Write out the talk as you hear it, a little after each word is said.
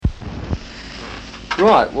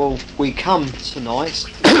Right, well, we come tonight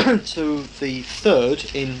to the third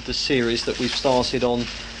in the series that we've started on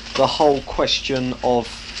the whole question of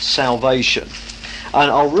salvation. And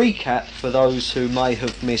I'll recap for those who may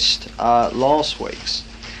have missed last week's.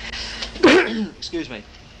 Excuse me.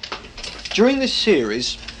 During this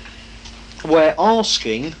series, we're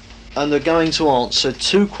asking and they're going to answer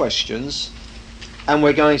two questions, and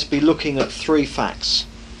we're going to be looking at three facts.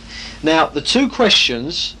 Now, the two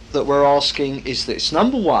questions that we're asking is this.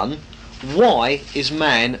 Number one, why is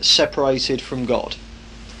man separated from God?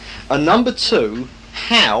 And number two,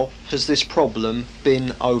 how has this problem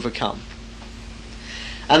been overcome?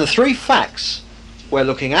 And the three facts we're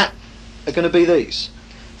looking at are going to be these.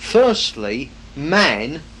 Firstly,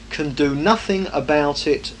 man can do nothing about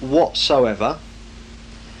it whatsoever.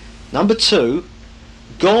 Number two,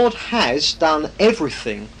 God has done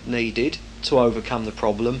everything needed to overcome the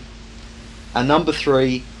problem. And number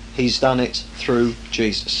three, he's done it through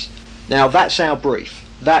Jesus. Now that's our brief.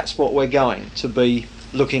 That's what we're going to be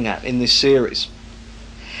looking at in this series.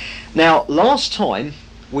 Now last time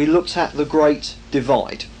we looked at the Great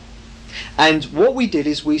Divide. And what we did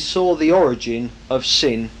is we saw the origin of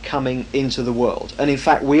sin coming into the world. And in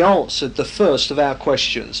fact we answered the first of our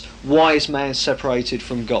questions. Why is man separated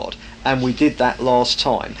from God? And we did that last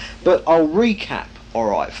time. But I'll recap,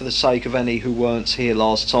 alright, for the sake of any who weren't here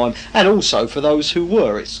last time, and also for those who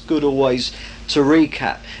were. It's good always to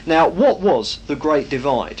recap. Now, what was the Great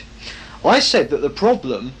Divide? I said that the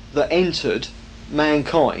problem that entered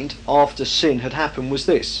mankind after sin had happened was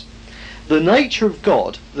this. The nature of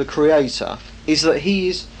God, the Creator, is that he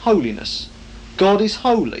is holiness. God is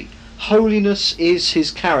holy. Holiness is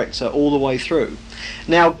his character all the way through.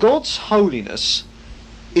 Now, God's holiness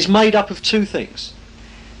is made up of two things.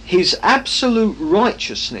 His absolute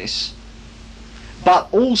righteousness, but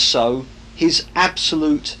also his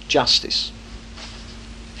absolute justice.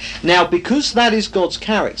 Now, because that is God's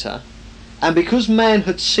character, and because man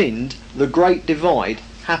had sinned, the Great Divide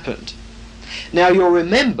happened. Now, you'll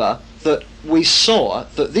remember that we saw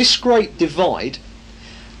that this Great Divide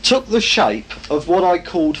took the shape of what I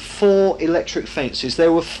called four electric fences.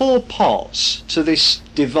 There were four parts to this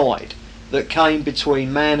divide that came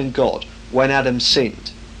between man and God when Adam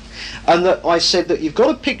sinned. And that I said that you've got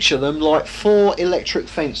to picture them like four electric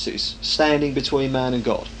fences standing between man and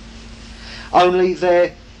God. Only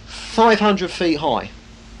they're 500 feet high.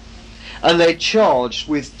 And they're charged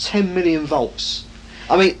with 10 million volts.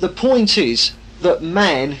 I mean, the point is that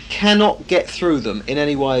man cannot get through them in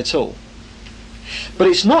any way at all. But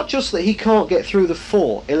it's not just that he can't get through the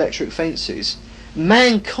four electric fences.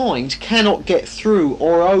 Mankind cannot get through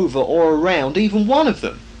or over or around even one of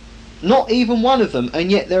them. Not even one of them, and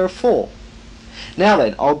yet there are four. Now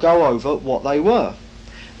then, I'll go over what they were.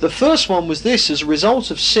 The first one was this: as a result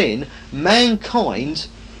of sin, mankind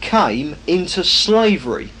came into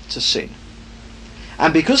slavery to sin.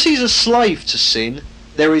 And because he's a slave to sin,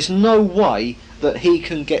 there is no way that he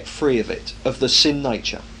can get free of it, of the sin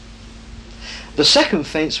nature. The second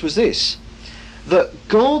fence was this: that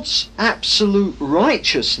God's absolute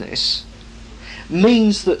righteousness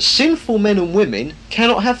means that sinful men and women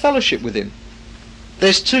cannot have fellowship with him.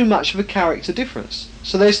 There's too much of a character difference.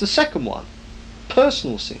 So there's the second one,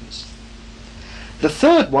 personal sins. The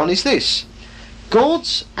third one is this: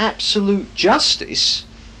 God's absolute justice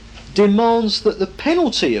demands that the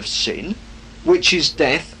penalty of sin, which is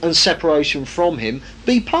death and separation from him,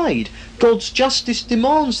 be paid. God's justice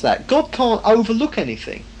demands that. God can't overlook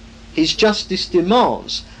anything. His justice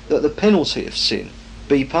demands that the penalty of sin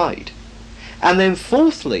be paid. And then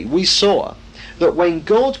fourthly, we saw that when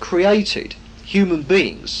God created human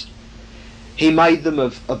beings, he made them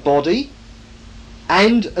of a body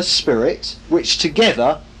and a spirit, which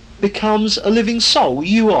together becomes a living soul.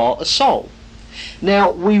 You are a soul.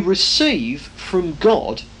 Now, we receive from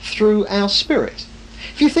God through our spirit.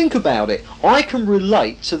 If you think about it, I can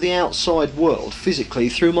relate to the outside world physically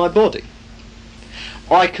through my body.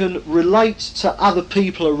 I can relate to other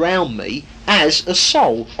people around me as a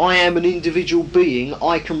soul. I am an individual being.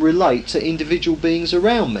 I can relate to individual beings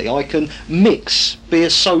around me. I can mix, be a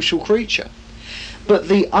social creature. But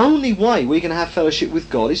the only way we can have fellowship with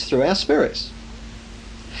God is through our spirits.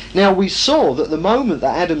 Now, we saw that the moment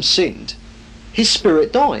that Adam sinned, his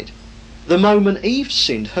spirit died. The moment Eve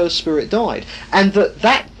sinned, her spirit died. And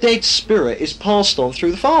that dead spirit is passed on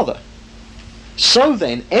through the Father. So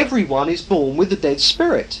then, everyone is born with a dead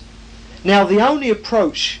spirit. Now, the only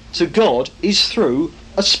approach to God is through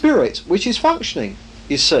a spirit which is functioning,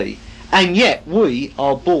 you see. And yet, we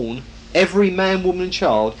are born, every man, woman and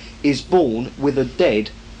child is born with a dead,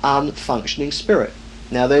 unfunctioning spirit.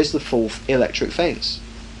 Now, there's the fourth electric fence.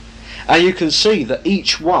 And you can see that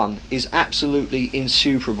each one is absolutely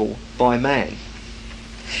insuperable by man.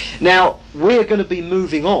 Now, we're going to be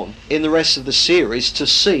moving on in the rest of the series to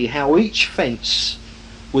see how each fence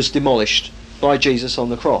was demolished by Jesus on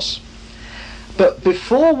the cross. But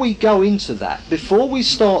before we go into that, before we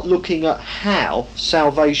start looking at how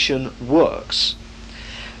salvation works,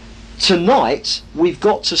 tonight we've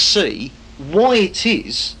got to see why it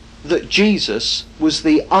is that Jesus was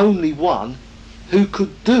the only one who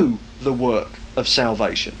could do the work of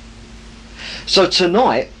salvation. So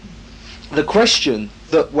tonight, the question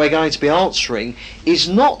that we're going to be answering is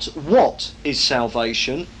not what is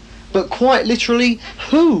salvation, but quite literally,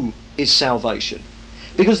 who is salvation?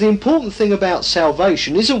 Because the important thing about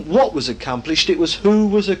salvation isn't what was accomplished, it was who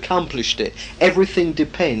was accomplished it. Everything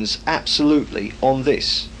depends absolutely on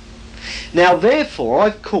this. Now therefore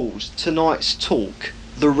I've called tonight's talk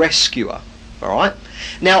The Rescuer. Alright?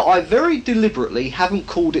 Now I very deliberately haven't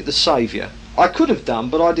called it the Saviour. I could have done,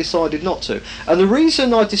 but I decided not to. And the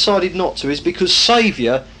reason I decided not to is because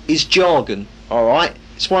Saviour is jargon. Alright?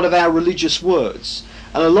 It's one of our religious words.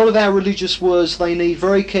 And a lot of our religious words, they need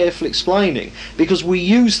very careful explaining, because we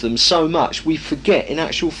use them so much we forget in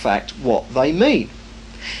actual fact what they mean.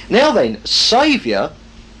 Now then, Saviour,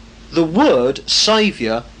 the word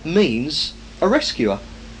Saviour means a rescuer.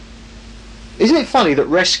 Isn't it funny that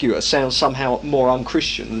rescuer sounds somehow more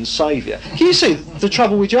unchristian than saviour? Can you see the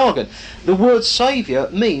trouble with jargon? The word saviour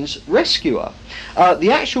means rescuer.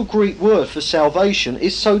 The actual Greek word for salvation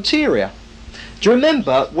is soteria. Do you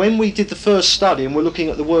remember when we did the first study and we're looking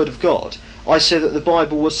at the Word of God, I said that the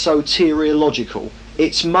Bible was soteriological.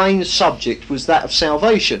 Its main subject was that of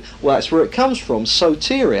salvation. Well, that's where it comes from,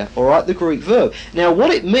 soteria, alright, the Greek verb. Now what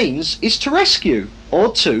it means is to rescue,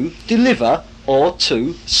 or to deliver, or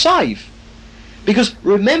to save. Because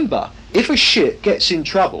remember, if a ship gets in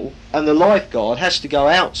trouble and the lifeguard has to go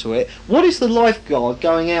out to it, what is the lifeguard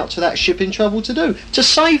going out to that ship in trouble to do? To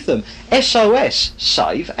save them. SOS,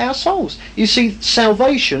 save our souls. You see,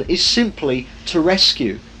 salvation is simply to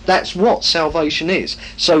rescue. That's what salvation is.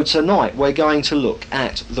 So tonight we're going to look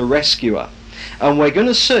at the rescuer. And we're going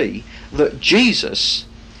to see that Jesus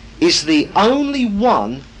is the only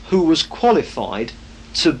one who was qualified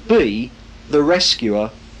to be the rescuer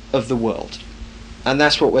of the world. And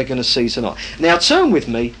that's what we're going to see tonight. Now turn with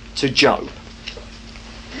me to Job.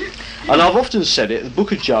 And I've often said it, the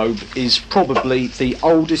book of Job is probably the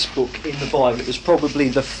oldest book in the Bible. It was probably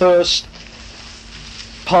the first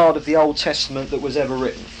part of the Old Testament that was ever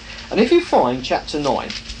written. And if you find chapter 9,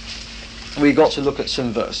 we've got to look at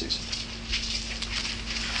some verses.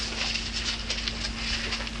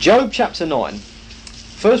 Job chapter 9.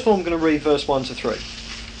 First of all I'm going to read verse 1 to 3.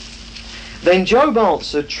 Then Job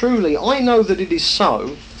answered, "Truly, I know that it is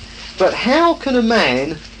so, but how can a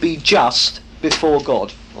man be just before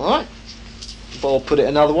God?" Alright? Or put it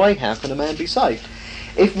another way, how can a man be saved?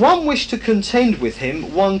 "If one wished to contend with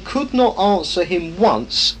him, one could not answer him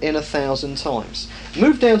once in 1,000 times.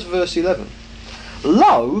 Move down to verse 11.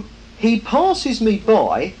 "Lo, he passes me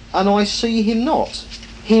by, and I see him not.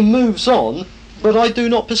 He moves on, but I do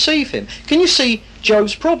not perceive him." Can you see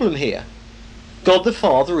Job's problem here? God the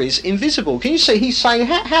Father is invisible. Can you see he's saying,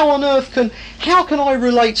 how on earth how can I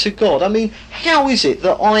relate to God? I mean, how is it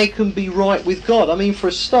that I can be right with God? I mean, for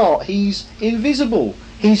a start, he's invisible.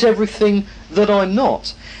 He's everything that I'm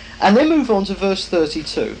not. And then move on to verse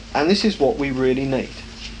 32, and this is what we really need.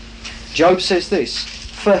 Job says this,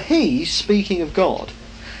 "For he," speaking of God,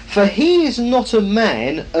 "for he is not a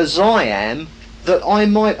man as I am, that I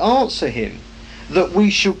might answer him, that we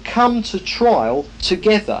should come to trial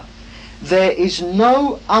together. There is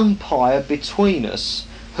no umpire between us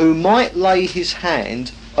who might lay his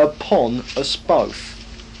hand upon us both."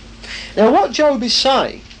 Now what Job is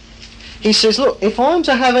saying, he says, look, if I'm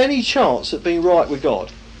to have any chance at being right with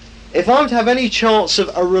God, if I'm to have any chance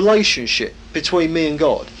of a relationship between me and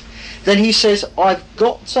God, then he says I've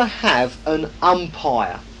got to have an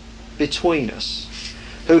umpire between us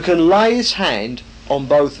who can lay his hand on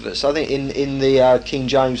both of us. I think in the King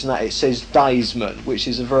James and that it says daysman, which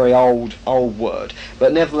is a very old word,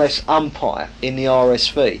 but nevertheless umpire in the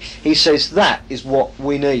RSV. He says that is what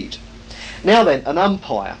we need. Now then, an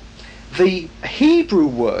umpire. The Hebrew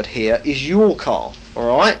word here is yorkar,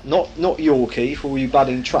 alright? Not Yorkie for all you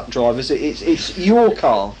budding truck drivers, it's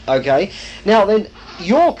yorkar, okay? Now then,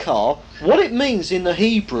 yorkar, what it means in the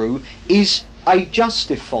Hebrew is a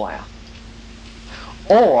justifier.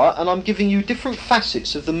 Or, and I'm giving you different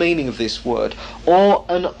facets of the meaning of this word, or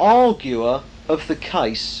an arguer of the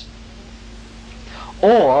case,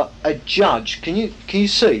 or a judge. Can you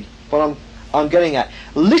see what I'm getting at?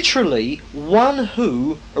 Literally, one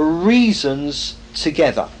who reasons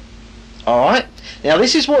together. Alright? Now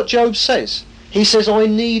this is what Job says. He says, I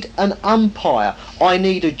need an umpire, I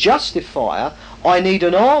need a justifier, I need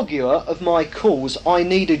an arguer of my cause, I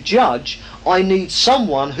need a judge, I need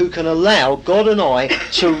someone who can allow God and I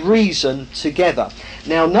to reason together.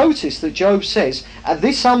 Now notice that Job says,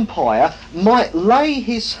 this umpire might lay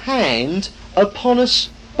his hand upon us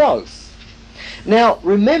both. Now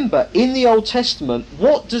remember, in the Old Testament,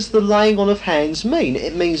 what does the laying on of hands mean?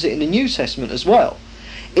 It means it in the New Testament as well.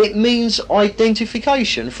 It means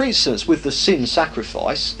identification. For instance, with the sin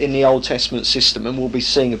sacrifice in the Old Testament system, and we'll be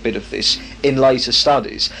seeing a bit of this in later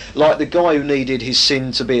studies, like the guy who needed his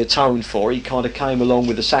sin to be atoned for, he kind of came along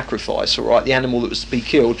with the sacrifice, alright, the animal that was to be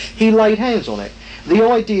killed, he laid hands on it. The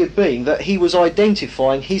idea being that he was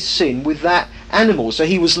identifying his sin with that animal, so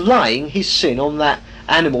he was laying his sin on that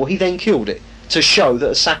animal, he then killed it, to show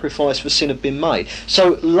that a sacrifice for sin had been made.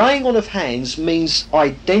 So laying on of hands means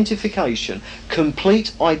identification,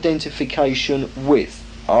 complete identification with.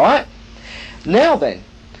 Alright? Now then,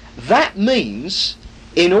 that means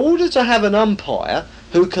in order to have an umpire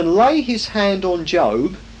who can lay his hand on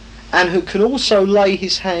Job and who can also lay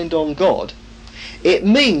his hand on God, it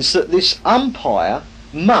means that this umpire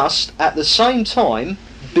must at the same time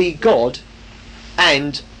be God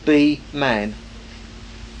and be man.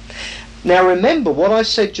 Now remember what I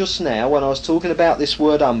said just now when I was talking about this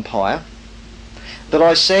word umpire, that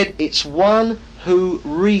I said it's one who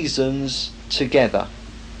reasons together.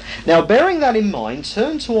 Now bearing that in mind,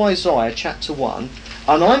 turn to Isaiah chapter 1,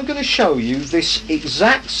 and I'm going to show you this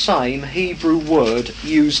exact same Hebrew word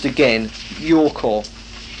used again, yorkor.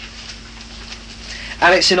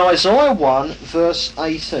 And it's in Isaiah 1 verse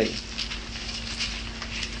 18.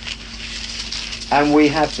 And we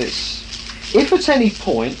have this. If at any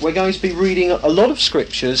point we're going to be reading a lot of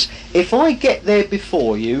scriptures, if I get there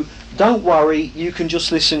before you, don't worry, you can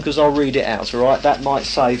just listen because I'll read it out, alright? That might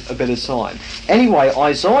save a bit of time. Anyway,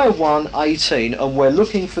 Isaiah 1:18, and we're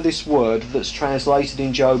looking for this word that's translated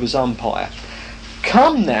in Job as umpire.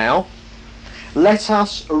 Come now, let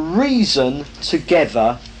us reason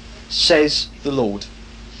together, says the Lord.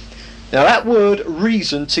 Now that word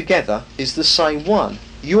reason together is the same one,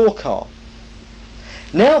 yorkar.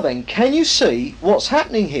 Now then, can you see what's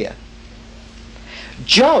happening here?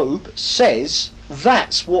 Job says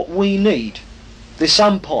that's what we need. This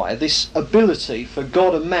umpire, this ability for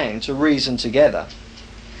God and man to reason together.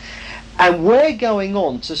 And we're going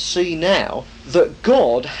on to see now that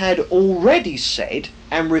God had already said,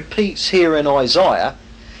 and repeats here in Isaiah,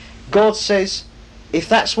 God says, if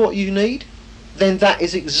that's what you need, then that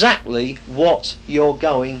is exactly what you're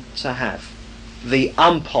going to have. The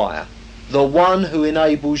umpire. The one who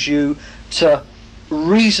enables you to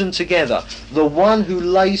reason together, the one who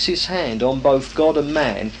lays his hand on both God and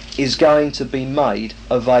man, is going to be made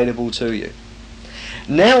available to you.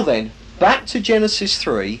 Now then, back to Genesis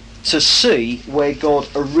 3 to see where God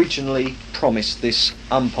originally promised this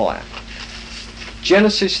umpire.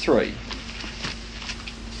 Genesis 3.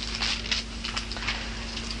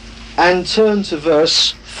 And turn to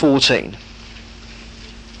verse 14.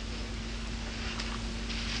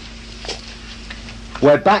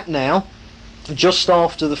 We're back now, just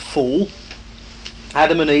after the fall.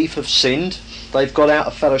 Adam and Eve have sinned. They've got out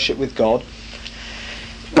of fellowship with God.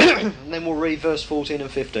 And then we'll read verse 14 and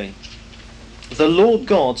 15. The Lord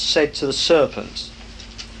God said to the serpent,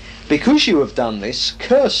 because you have done this,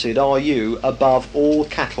 cursed are you above all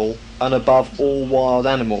cattle and above all wild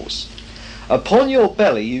animals. Upon your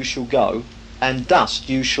belly you shall go, and dust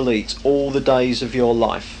you shall eat all the days of your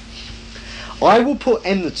life. I will put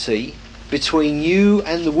enmity between you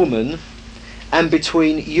and the woman, and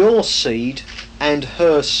between your seed and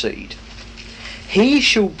her seed. He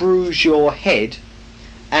shall bruise your head,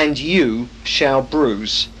 and you shall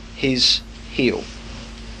bruise his heel.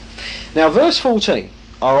 Now verse 14,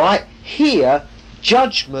 alright, here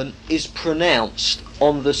judgment is pronounced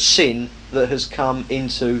on the sin that has come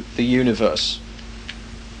into the universe.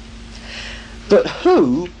 But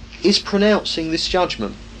who is pronouncing this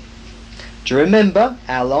judgment? Do you remember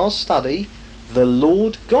our last study? The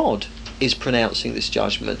Lord God is pronouncing this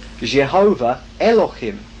judgment. Jehovah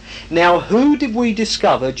Elohim. Now who did we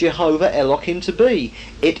discover Jehovah Elohim to be?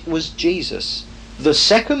 It was Jesus, the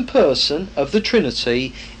second person of the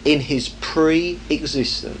Trinity in his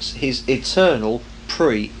pre-existence, his eternal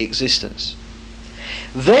pre-existence.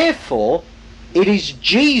 Therefore, it is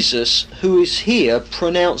Jesus who is here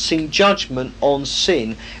pronouncing judgment on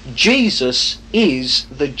sin. Jesus is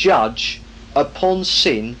the judge upon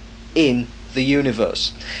sin in the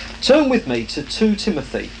universe. Turn with me to 2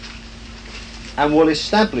 Timothy and we'll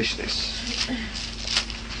establish this.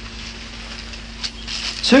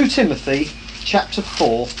 2 Timothy chapter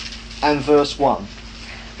 4 and verse 1,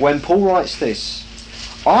 when Paul writes this: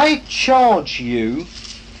 I charge you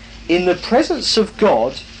in the presence of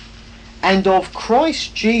God and of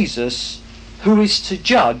Christ Jesus, who is to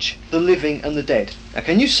judge the living and the dead. Now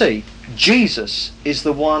can you see? Jesus is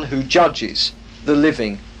the one who judges the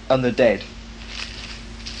living and the dead.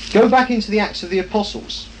 Go back into the Acts of the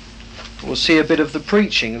Apostles. We'll see a bit of the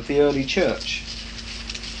preaching of the early church.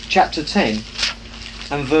 Chapter 10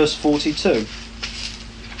 and verse 42.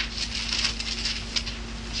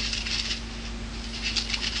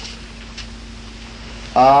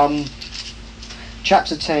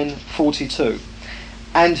 Chapter 10, 42.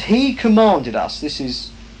 And he commanded us, this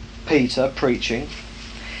is Peter preaching,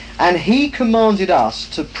 and he commanded us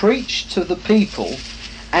to preach to the people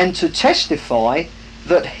and to testify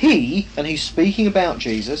that he, and he's speaking about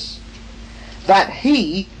Jesus, that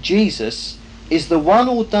he, Jesus, is the one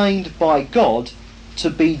ordained by God to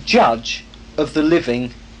be judge of the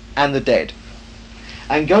living and the dead.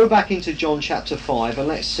 And go back into John chapter 5 and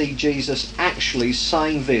let's see Jesus actually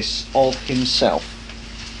saying this of himself.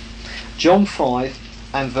 John 5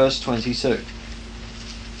 and verse 22.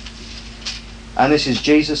 And this is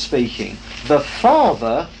Jesus speaking. The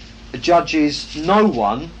Father judges no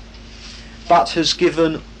one, but has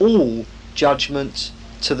given all judgment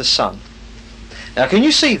to the Son. Now can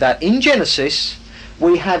you see that? In Genesis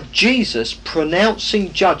we have Jesus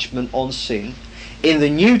pronouncing judgment on sin. In the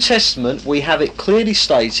New Testament we have it clearly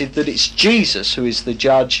stated that it's Jesus who is the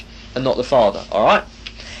judge and not the Father. Alright?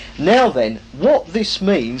 Now then, what this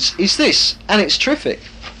means is this, and it's terrific.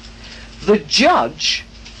 The judge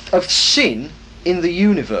of sin in the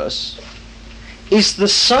universe is the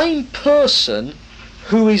same person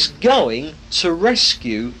who is going to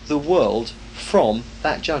rescue the world from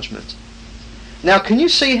that judgment. Now can you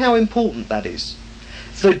see how important that is?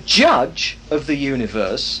 The judge of the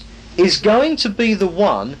universe is going to be the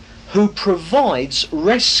one who provides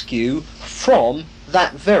rescue from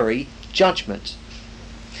that very judgment.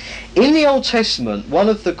 In the Old Testament, one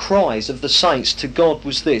of the cries of the saints to God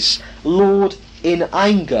was this: Lord, in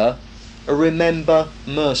anger, remember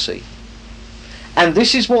mercy. And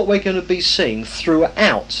this is what we're going to be seeing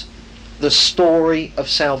throughout the story of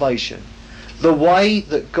salvation. The way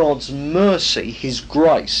that God's mercy, his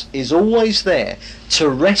grace, is always there to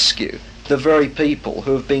rescue the very people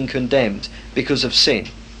who have been condemned because of sin.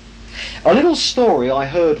 A little story I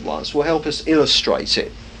heard once will help us illustrate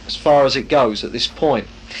it as far as it goes at this point.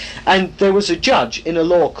 And there was a judge in a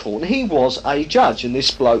law court, and he was a judge, and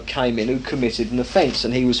this bloke came in who committed an offence,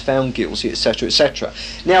 and he was found guilty, etc., etc.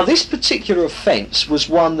 Now this particular offence was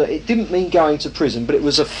one that it didn't mean going to prison, but it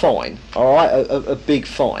was a fine, alright, a big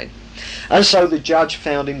fine. And so the judge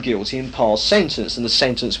found him guilty and passed sentence, and the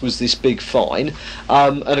sentence was this big fine.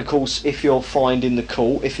 And of course, if you're fined in the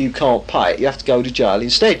court, if you can't pay it, you have to go to jail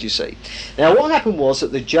instead, you see. Now what happened was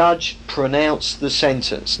that the judge pronounced the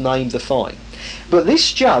sentence, named the fine. But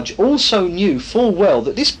this judge also knew full well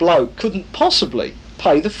that this bloke couldn't possibly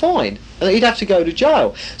pay the fine, and that he'd have to go to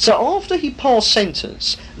jail. So after he passed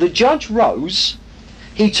sentence, the judge rose,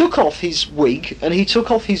 he took off his wig and he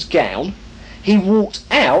took off his gown, he walked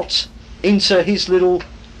out into his little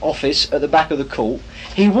office at the back of the court,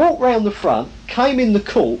 he walked round the front, came in the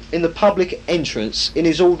court in the public entrance in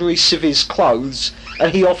his ordinary civis clothes,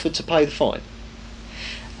 and he offered to pay the fine.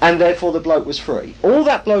 And therefore the bloke was free. All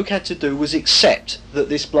that bloke had to do was accept that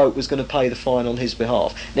this bloke was going to pay the fine on his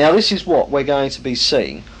behalf. Now this is what we're going to be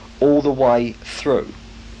seeing all the way through.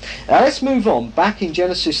 Now let's move on back in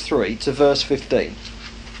Genesis 3 to verse 15.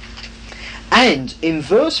 And in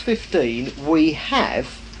verse 15 we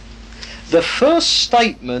have the first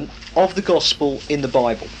statement of the gospel in the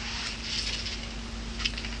Bible.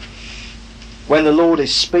 When the Lord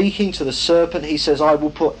is speaking to the serpent, he says, I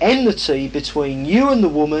will put enmity between you and the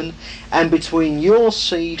woman, and between your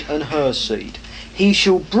seed and her seed. He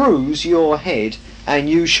shall bruise your head, and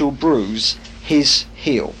you shall bruise his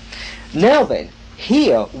heel. Now then,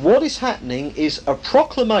 here what is happening is a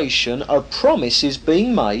proclamation, a promise is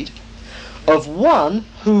being made of one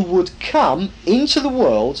who would come into the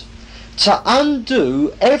world to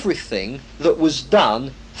undo everything that was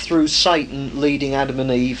done through Satan leading Adam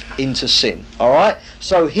and Eve into sin. Alright?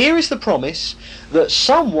 So here is the promise that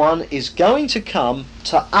someone is going to come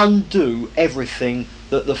to undo everything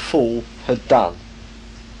that the fall had done.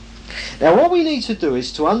 Now what we need to do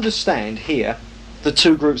is to understand here the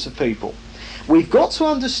two groups of people. We've got to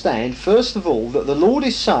understand first of all that the Lord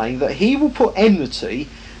is saying that he will put enmity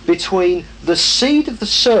between the seed of the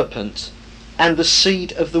serpent and the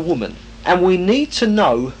seed of the woman. And we need to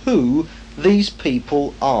know who these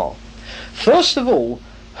people are. First of all,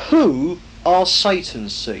 who are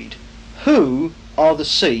Satan's seed? Who are the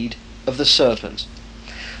seed of the serpent.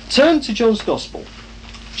 Turn to John's Gospel,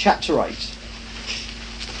 chapter 8.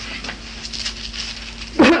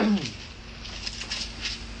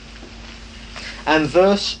 And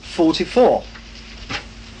verse 44.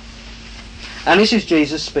 And this is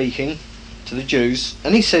Jesus speaking to the Jews,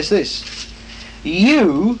 and he says this: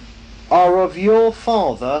 "You are of your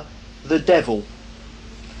father the devil,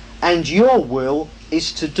 and your will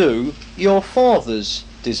is to do your father's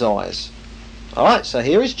desires." Alright, so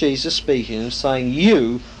here is Jesus speaking and saying,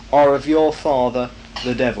 you are of your father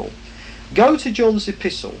the devil. Go to John's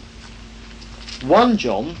epistle, 1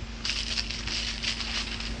 John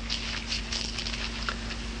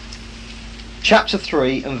chapter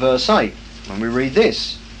 3 and verse 8, and we read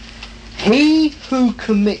this: "He who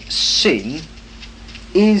commits sin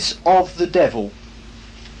is of the devil,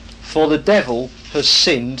 for the devil has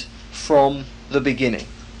sinned from the beginning."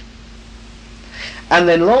 And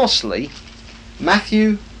then lastly,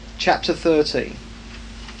 Matthew chapter 13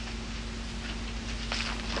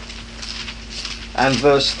 and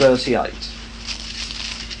verse 38.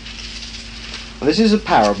 This is a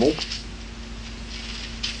parable.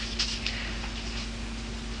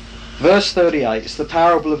 Verse 38 is the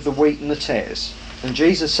parable of the wheat and the tares. And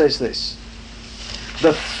Jesus says this: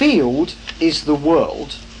 "The field is the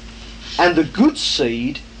world, and the good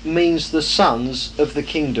seed means the sons of the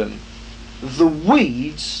kingdom. The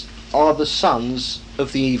weeds are the sons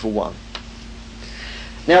of the evil one."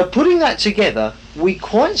 Now, putting that together, we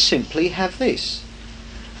quite simply have this: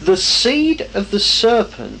 the seed of the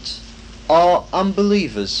serpent are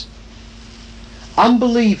unbelievers.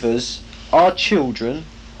 Unbelievers are children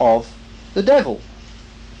of the devil.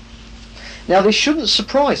 Now, this shouldn't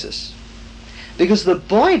surprise us, because the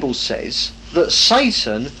Bible says that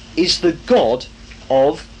Satan is the god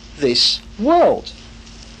of this world.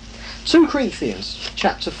 2 Corinthians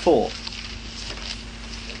chapter 4.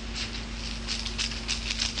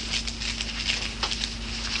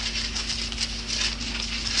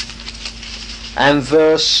 And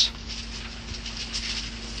verse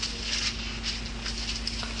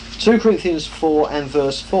 2 Corinthians 4 and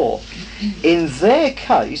verse 4. "In their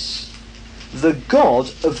case, the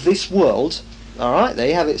god of this world," alright, there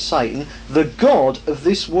you have it, Satan, "the god of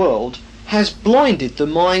this world has blinded the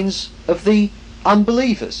minds of the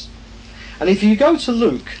unbelievers." And if you go to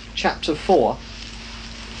Luke chapter 4,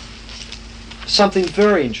 something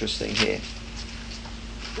very interesting here.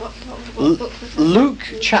 What book was that? Luke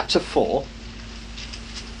chapter 4.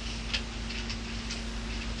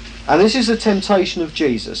 And this is the temptation of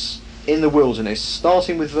Jesus in the wilderness,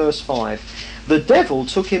 starting with verse 5. "The devil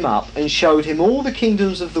took him up and showed him all the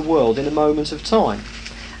kingdoms of the world in a moment of time,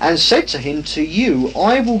 and said to him, 'To you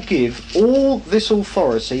I will give all this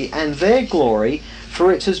authority and their glory,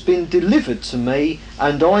 for it has been delivered to me,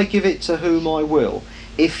 and I give it to whom I will.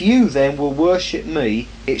 If you then will worship me,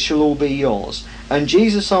 it shall all be yours.' And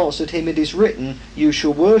Jesus answered him, 'It is written, you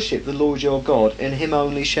shall worship the Lord your God, and him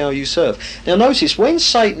only shall you serve.'" Now notice, when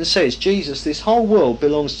Satan says, "Jesus, this whole world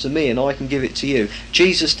belongs to me and I can give it to you,"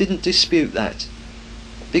 Jesus didn't dispute that,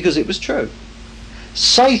 because it was true.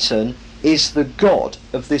 Satan is the god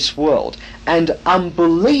of this world, and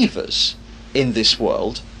unbelievers in this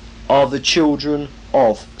world are the children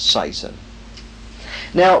of Satan.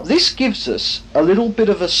 Now, this gives us a little bit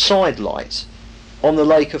of a sidelight on the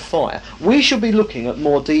lake of fire. We shall be looking at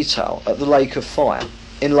more detail at the lake of fire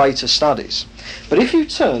in later studies. But if you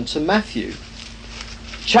turn to Matthew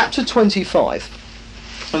chapter 25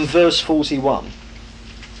 and verse 41,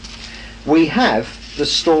 we have the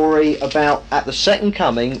story about at the second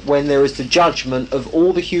coming, when there is the judgment of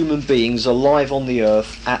all the human beings alive on the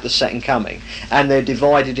earth at the second coming, and they're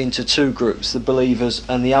divided into two groups, the believers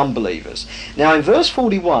and the unbelievers. Now in verse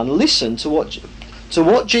 41, listen to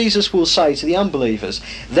what Jesus will say to the unbelievers.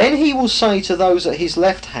 "Then he will say to those at his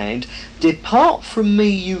left hand, 'Depart from me,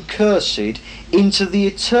 you cursed, into the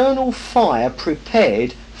eternal fire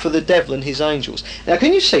prepared for the devil and his angels.'" Now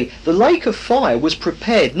can you see, the lake of fire was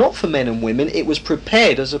prepared not for men and women, it was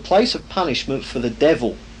prepared as a place of punishment for the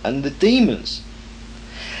devil and the demons.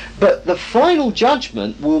 But the final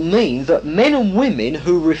judgment will mean that men and women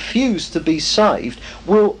who refuse to be saved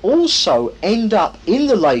will also end up in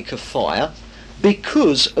the lake of fire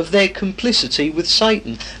because of their complicity with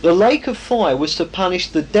Satan. The lake of fire was to punish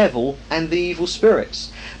the devil and the evil spirits.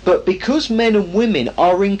 But because men and women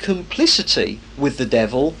are in complicity with the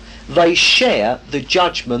devil, they share the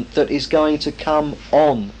judgment that is going to come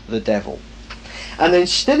on the devil. And then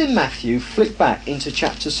still in Matthew, flick back into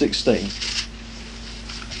chapter 16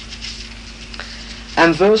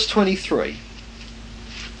 and verse 23.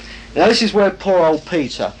 Now this is where poor old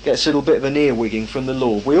Peter gets a little bit of an earwigging from the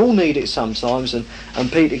Lord. We all need it sometimes, and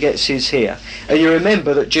Peter gets his here. And you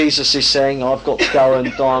remember that Jesus is saying, I've got to go and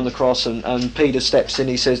die on the cross, and Peter steps in,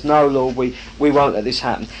 he says, no Lord, we won't let this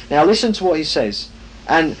happen. Now listen to what he says.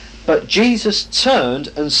 But Jesus turned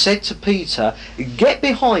and said to Peter, get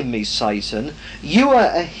behind me, Satan, you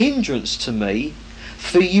are a hindrance to me,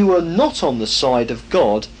 for you are not on the side of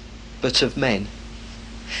God, but of men.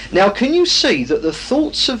 Now can you see that the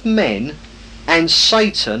thoughts of men and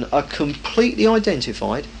Satan are completely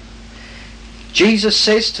identified? Jesus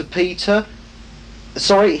says to Peter,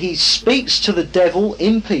 he speaks to the devil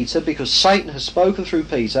in Peter, because Satan has spoken through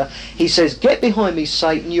Peter. He says, get behind me,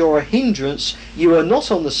 Satan, you're a hindrance, you are not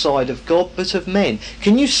on the side of God but of men.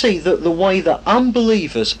 Can you see that the way that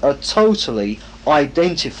unbelievers are totally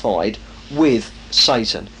identified with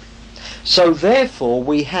Satan? So therefore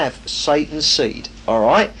we have Satan's seed,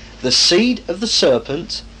 alright? The seed of the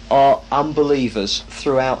serpent are unbelievers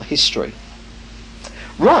throughout history.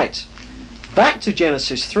 Right, back to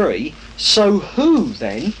Genesis 3. So who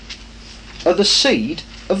then are the seed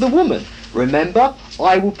of the woman? Remember,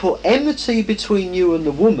 I will put enmity between you and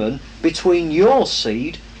the woman, between your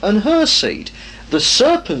seed and her seed. The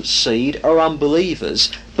serpent's seed are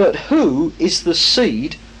unbelievers, but who is the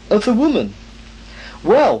seed of the woman?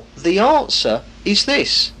 Well, the answer is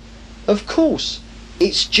this. Of course,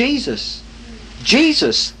 it's Jesus.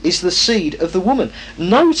 Jesus is the seed of the woman.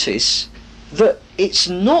 Notice that it's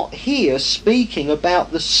not here speaking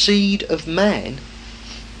about the seed of man.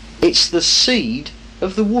 It's the seed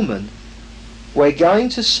of the woman. We're going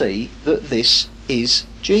to see that this is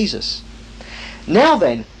Jesus. Now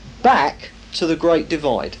then, back to the great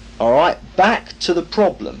divide. Alright, back to the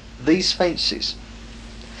problem, these fences.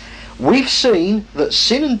 We've seen that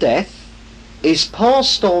sin and death is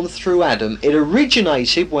passed on through Adam. It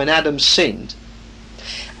originated when Adam sinned,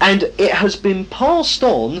 and it has been passed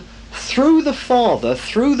on through the father,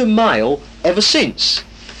 through the male, ever since.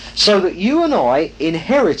 So that you and I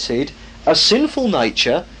inherited a sinful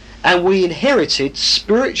nature, and we inherited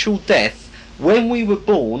spiritual death when we were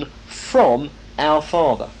born from our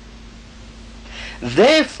father.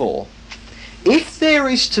 Therefore, if there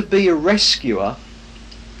is to be a rescuer,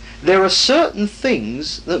 there are certain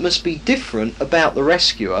things that must be different about the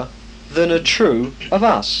rescuer than are true of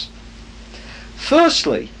us.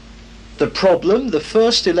 Firstly, the problem, the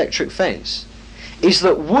first electric fence, is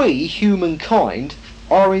that we, humankind,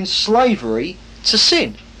 are in slavery to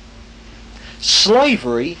sin.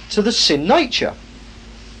 Slavery to the sin nature.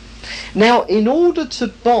 Now, in order to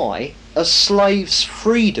buy a slave's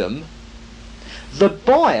freedom, the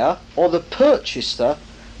buyer or the purchaser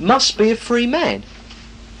must be a free man.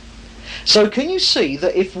 So can you see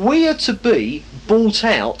that if we are to be bought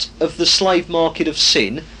out of the slave market of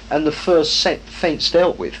sin and the first fence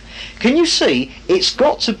dealt with, can you see it's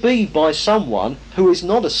got to be by someone who is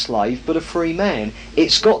not a slave but a free man?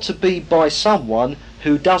 It's got to be by someone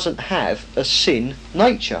who doesn't have a sin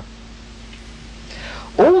nature.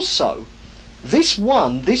 Also, this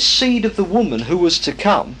seed of the woman who was to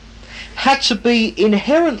come, had to be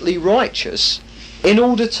inherently righteous in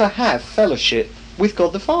order to have fellowship with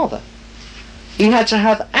God the Father. He had to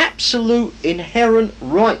have absolute inherent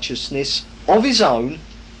righteousness of his own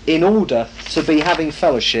in order to be having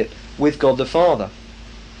fellowship with God the Father.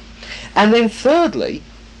 And then thirdly,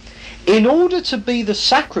 in order to be the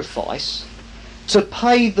sacrifice, to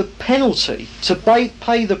pay the penalty, to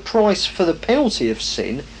pay the price for the penalty of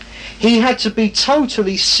sin, he had to be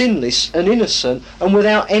totally sinless and innocent and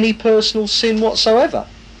without any personal sin whatsoever.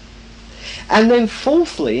 And then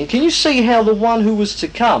fourthly, and can you see how the one who was to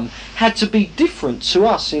come had to be different to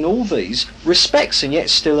us in all these respects and yet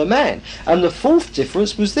still a man? And the fourth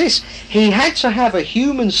difference was this: he had to have a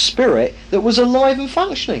human spirit that was alive and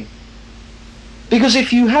functioning. Because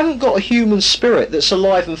if you haven't got a human spirit that's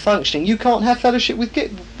alive and functioning, you can't have fellowship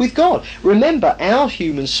with God. Remember, our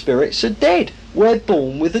human spirits are dead. We're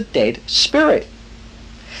born with a dead spirit.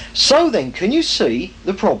 So then, can you see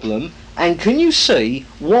the problem? And can you see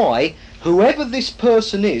why whoever this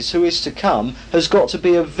person is who is to come has got to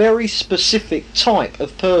be a very specific type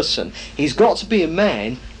of person? He's got to be a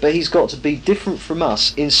man, but he's got to be different from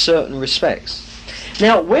us in certain respects.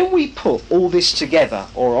 Now, when we put all this together,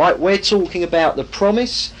 alright, we're talking about the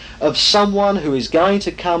promise of someone who is going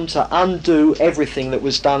to come to undo everything that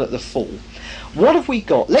was done at the fall. What have we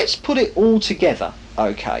got? Let's put it all together,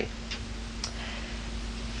 okay.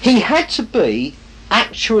 He had to be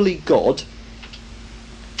actually God,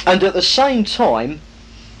 and at the same time,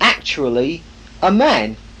 actually a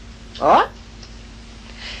man, alright?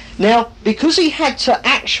 Now, because he had to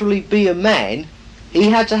actually be a man, he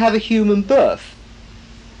had to have a human birth.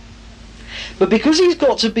 But because he's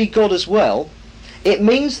got to be God as well, it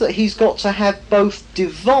means that he's got to have both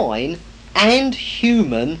divine and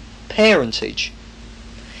human parentage.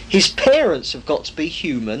 His parents have got to be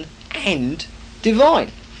human and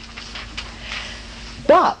divine.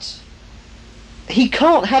 But he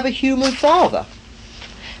can't have a human father,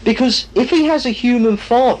 because if he has a human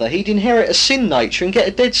father, he'd inherit a sin nature and get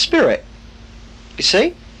a dead spirit, you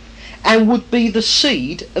see, and would be the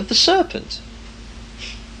seed of the serpent.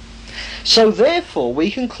 So therefore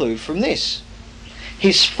we conclude from this,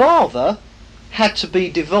 his father had to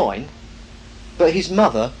be divine, but his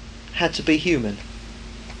mother had to be human.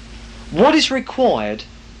 What is required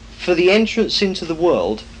for the entrance into the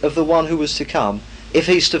world of the one who was to come, if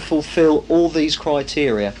he's to fulfill all these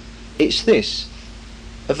criteria? It's this: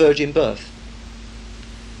 a virgin birth.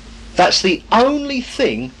 That's the only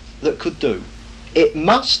thing that could do. It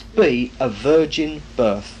must be a virgin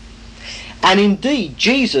birth. And indeed,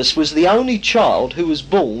 Jesus was the only child who was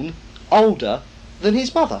born older than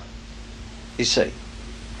his mother, you see.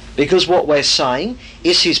 Because what we're saying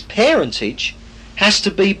is his parentage has to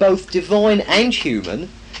be both divine and human,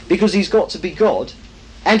 because he's got to be God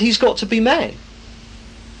and he's got to be man.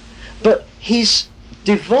 But his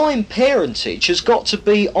divine parentage has got to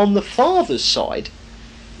be on the father's side,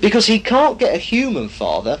 because he can't get a human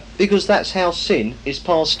father, because that's how sin is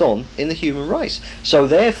passed on in the human race. So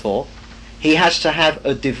therefore, he has to have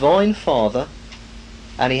a divine father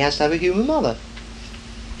and he has to have a human mother.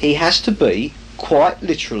 He has to be, quite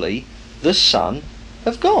literally, the Son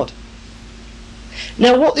of God.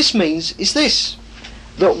 Now what this means is this,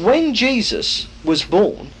 that when Jesus was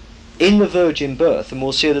born in the virgin birth, and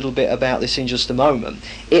we'll see a little bit about this in just a moment,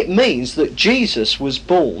 it means that Jesus was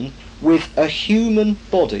born with a human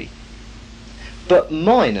body, but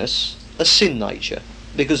minus a sin nature,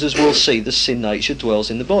 because as we'll see, the sin nature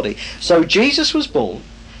dwells in the body. So Jesus was born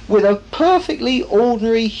with a perfectly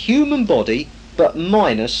ordinary human body, but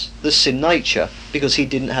minus the sin nature, because he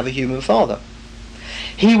didn't have a human father.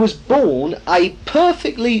 He was born a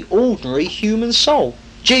perfectly ordinary human soul.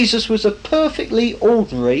 Jesus was a perfectly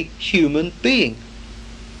ordinary human being.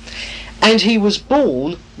 And he was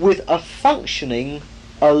born with a functioning,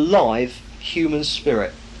 alive human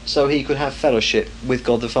spirit, so he could have fellowship with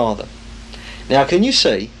God the Father. Now can you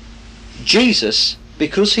see, Jesus,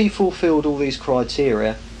 because he fulfilled all these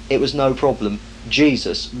criteria, it was no problem.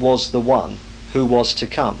 Jesus was the one who was to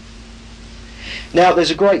come. Now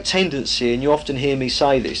there's a great tendency, and you often hear me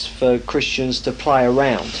say this, for Christians to play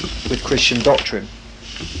around with Christian doctrine.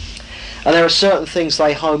 And there are certain things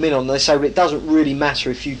they home in on, and they say, well, it doesn't really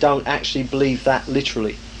matter if you don't actually believe that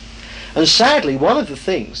literally. And sadly, one of the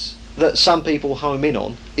things that some people home in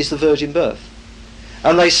on is the virgin birth.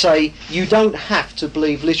 And they say, you don't have to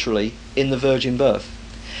believe literally in the virgin birth.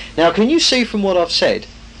 Now can you see from what I've said,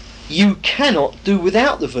 you cannot do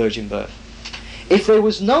without the virgin birth. If there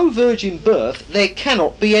was no virgin birth, there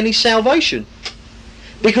cannot be any salvation.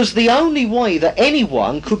 Because the only way that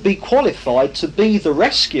anyone could be qualified to be the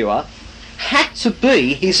rescuer had to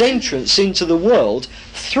be his entrance into the world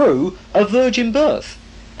through a virgin birth.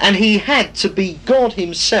 And he had to be God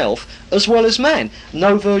himself as well as man.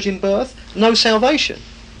 No virgin birth, no salvation.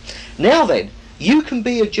 Now then, you can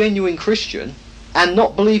be a genuine Christian and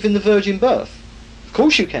not believe in the virgin birth. Of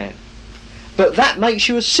course you can. But that makes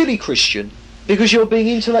you a silly Christian, because you're being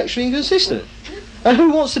intellectually inconsistent. And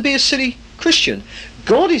who wants to be a silly Christian?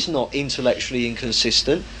 God is not intellectually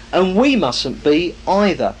inconsistent, and we mustn't be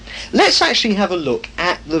either. Let's actually have a look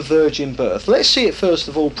at the virgin birth. Let's see it first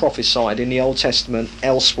of all prophesied in the Old Testament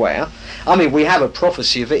elsewhere. I mean, we have a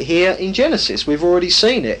prophecy of it here in Genesis. We've already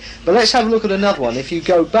seen it. But let's have a look at another one. If you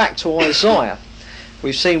go back to Isaiah,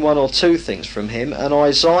 we've seen one or two things from him. And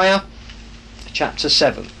Isaiah chapter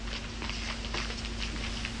 7.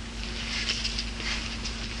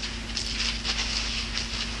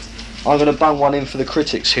 I'm going to bung one in for the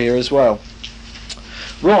critics here as well.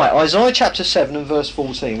 Right, Isaiah chapter 7 and verse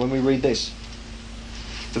 14, when we read this.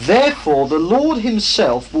 Therefore the Lord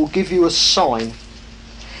himself will give you a sign.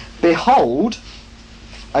 Behold,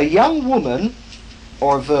 a young woman,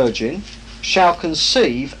 or a virgin, shall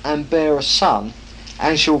conceive and bear a son,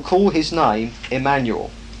 and shall call his name Emmanuel.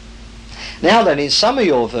 Now then, in some of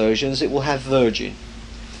your versions it will have virgin.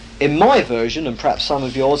 In my version, and perhaps some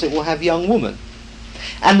of yours, it will have young woman.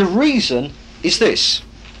 And the reason is this.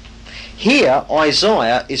 Here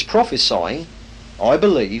Isaiah is prophesying, I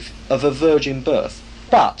believe, of a virgin birth.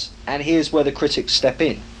 But, and here's where the critics step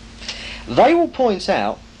in, they will point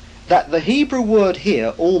out that the Hebrew word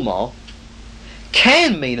here, Alma,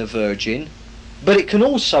 can mean a virgin, but it can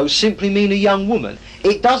also simply mean a young woman.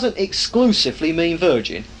 It doesn't exclusively mean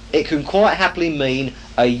virgin. It can quite happily mean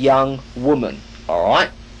a young woman. Alright?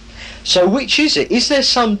 So which is it? Is there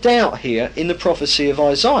some doubt here in the prophecy of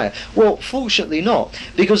Isaiah? Well, fortunately not,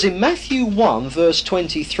 because in Matthew 1 verse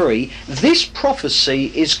 23, this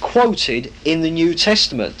prophecy is quoted in the New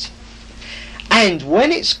Testament. And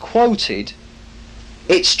when it's quoted,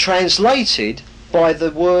 it's translated by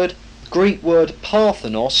the Greek word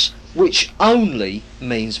parthenos, which only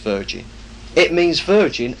means virgin. It means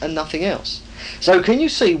virgin and nothing else. So can you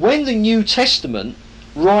see, when the New Testament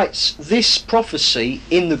writes this prophecy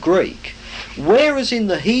in the Greek, whereas in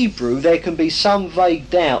the Hebrew there can be some vague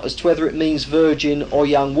doubt as to whether it means virgin or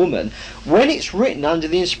young woman, when it's written under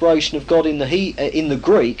the inspiration of God in the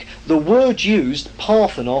Greek, the word used,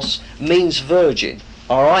 parthenos, means virgin.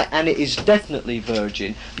 Alright, and it is definitely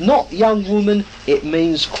virgin. Not young woman, it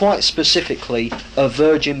means quite specifically a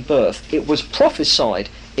virgin birth. It was prophesied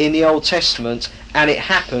in the Old Testament, and it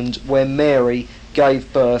happened when Mary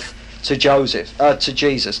gave birth to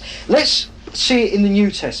Jesus. Let's see it in the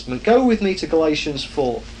New Testament. Go with me to Galatians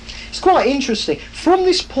 4. It's quite interesting. From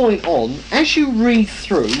this point on, as you read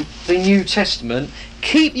through the New Testament,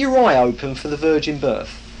 keep your eye open for the virgin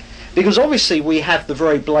birth. Because obviously we have the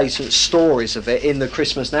very blatant stories of it in the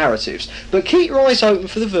Christmas narratives, but keep your eyes open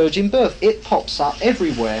for the virgin birth. It pops up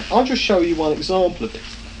everywhere. I'll just show you one example of it.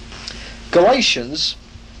 Galatians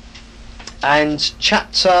and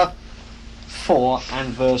chapter 4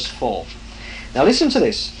 and verse 4. Now listen to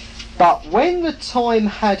this. But when the time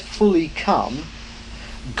had fully come,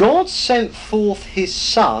 God sent forth his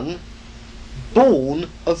Son, born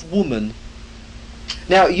of woman.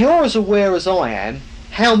 Now you're as aware as I am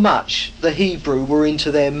how much the Hebrew were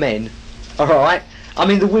into their men. Alright? I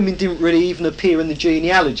mean, the women didn't really even appear in the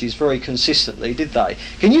genealogies very consistently, did they?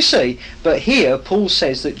 Can you see? But here Paul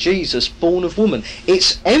says that Jesus, born of woman.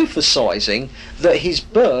 It's emphasising that his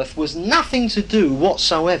birth was nothing to do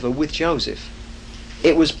whatsoever with Joseph.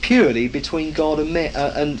 It was purely between God and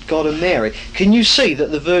Mary. Can you see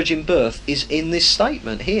that the virgin birth is in this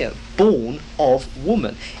statement here? Born of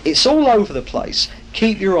woman. It's all over the place.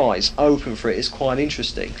 Keep your eyes open for it. It's quite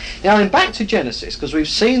interesting. Now then, back to Genesis, because we've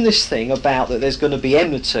seen this thing about that there's going to be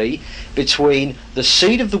enmity between the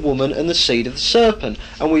seed of the woman and the seed of the serpent.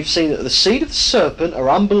 And we've seen that the seed of the serpent are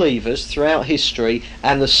unbelievers throughout history,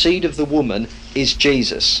 and the seed of the woman is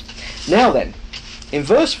Jesus. Now then, in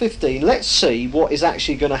verse 15, let's see what is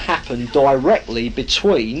actually going to happen directly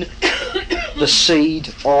between the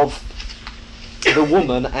seed of the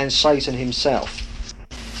woman and Satan himself.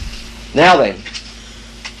 Now then,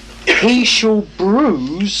 he shall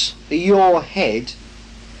bruise your head,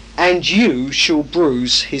 and you shall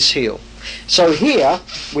bruise his heel. So here,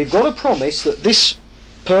 we've got a promise that this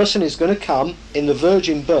person is going to come in the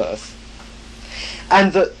virgin birth,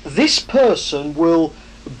 and that this person will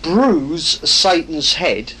bruise Satan's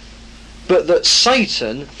head, but that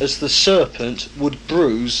Satan, as the serpent, would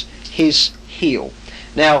bruise his heel.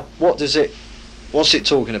 Now, what's it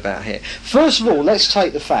talking about here? First of all, let's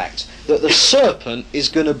take the fact that the serpent is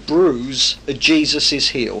going to bruise Jesus'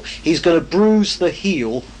 heel. He's going to bruise the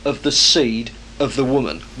heel of the seed of the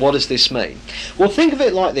woman. What does this mean? Well, think of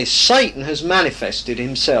it like this. Satan has manifested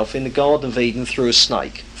himself in the Garden of Eden through a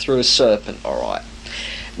snake, through a serpent, alright.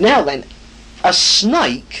 Now then, a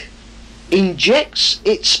snake injects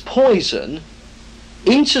its poison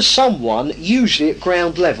into someone, usually at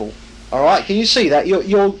ground level. Alright, can you see that?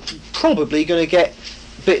 You're probably going to get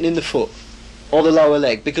bitten in the foot or the lower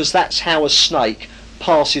leg, because that's how a snake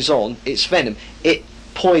passes on its venom. It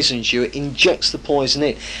poisons you, it injects the poison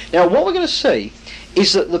in. Now what we're going to see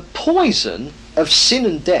is that the poison of sin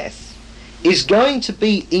and death is going to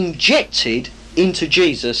be injected into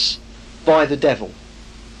Jesus by the devil.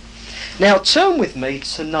 Now turn with me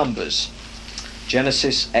to Numbers.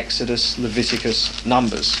 Genesis, Exodus, Leviticus,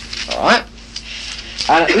 Numbers. Alright?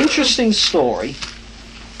 And an interesting story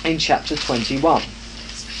in chapter 21.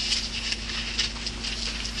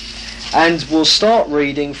 And we'll start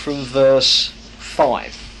reading from verse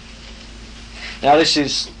 5. Now this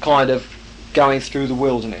is kind of going through the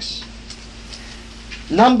wilderness.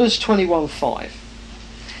 Numbers 21:5.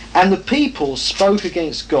 And the people spoke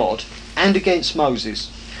against God and against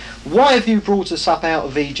Moses. Why have you brought us up out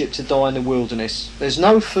of Egypt to die in the wilderness? There's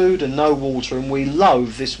no food and no water, and we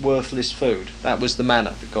loathe this worthless food. That was the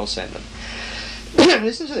manna that God sent them.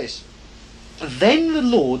 Listen to this. Then the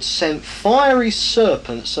Lord sent fiery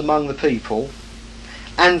serpents among the people,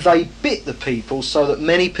 and they bit the people, so that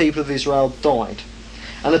many people of Israel died.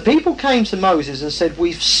 And the people came to Moses and said,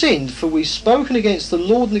 We've sinned, for we've spoken against the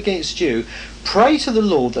Lord and against you. Pray to the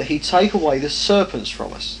Lord that he take away the serpents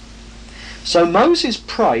from us. So Moses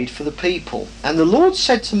prayed for the people, and the Lord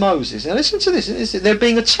said to Moses, now listen to this, they're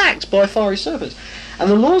being attacked by fiery serpents. And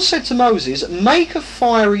the Lord said to Moses, make a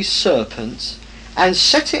fiery serpent and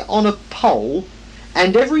set it on a pole,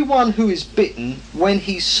 and everyone who is bitten, when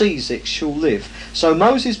he sees it, shall live. So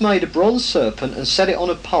Moses made a bronze serpent and set it on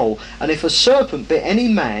a pole, and if a serpent bit any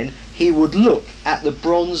man, he would look at the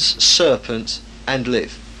bronze serpent and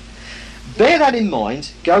live. Bear that in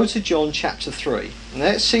mind. Go to John chapter 3. And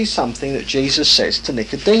let's see something that Jesus says to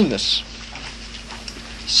Nicodemus.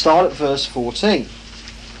 Start at verse 14.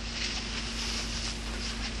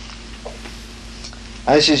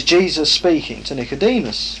 This is Jesus speaking to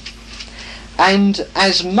Nicodemus. And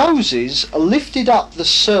as Moses lifted up the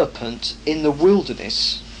serpent in the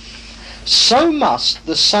wilderness, so must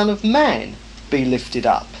the Son of Man be lifted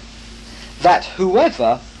up, that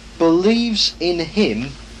whoever believes in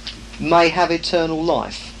him may have eternal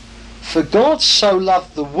life. For God so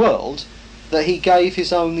loved the world that he gave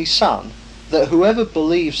his only Son, that whoever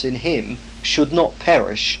believes in him should not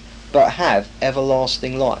perish, but have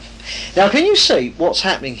everlasting life. Now can you see what's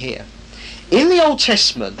happening here? In the Old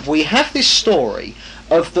Testament we have this story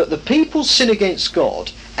of that the people sin against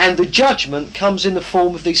God, and the judgment comes in the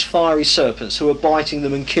form of these fiery serpents who are biting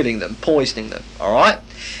them and killing them, poisoning them. Alright?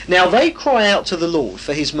 Now they cry out to the Lord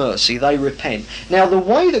for his mercy, they repent. Now the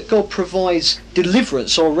way that God provides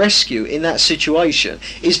deliverance or rescue in that situation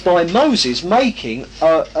is by Moses making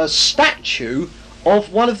a statue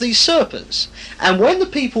of one of these serpents. And when the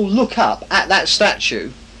people look up at that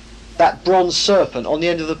statue, that bronze serpent on the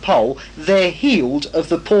end of the pole, they're healed of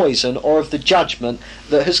the poison or of the judgment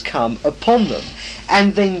that has come upon them.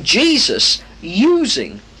 And then Jesus,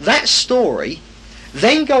 using that story,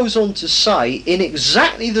 then goes on to say, in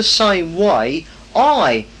exactly the same way,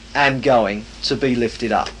 I am going to be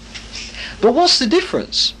lifted up. But what's the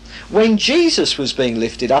difference? When Jesus was being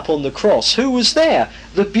lifted up on the cross, who was there?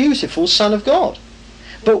 The beautiful Son of God.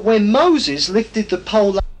 But when Moses lifted the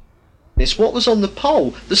pole, what was on the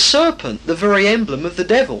pole? The serpent, the very emblem of the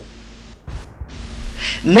devil.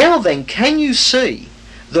 Now then, can you see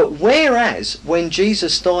that whereas when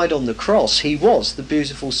Jesus died on the cross he was the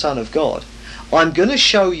beautiful Son of God, I'm going to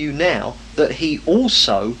show you now that he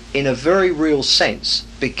also, in a very real sense,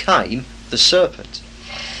 became the serpent.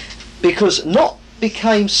 Because not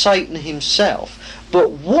became Satan himself,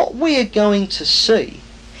 but what we are going to see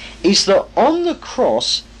is that on the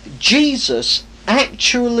cross Jesus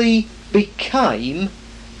actually became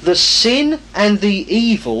the sin and the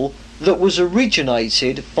evil that was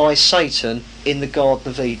originated by Satan in the Garden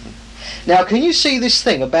of Eden. Now can you see this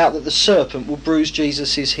thing about that the serpent will bruise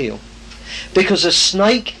Jesus' heel? Because a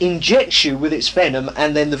snake injects you with its venom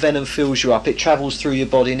and then the venom fills you up. It travels through your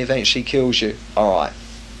body and eventually kills you. Alright.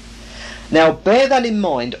 Now bear that in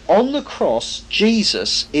mind. On the cross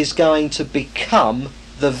Jesus is going to become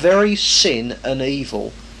the very sin and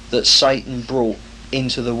evil that Satan brought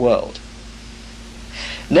into the world.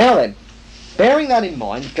 Now then, bearing that in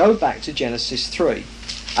mind, go back to Genesis 3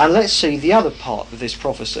 and let's see the other part of this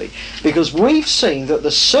prophecy, because we've seen that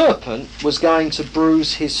the serpent was going to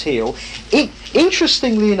bruise his heel.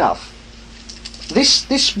 Interestingly enough,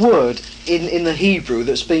 this word in the Hebrew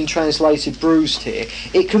that's been translated bruised here,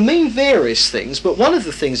 it can mean various things, but one of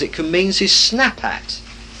the things it can mean is snap at.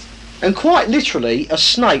 And quite literally, a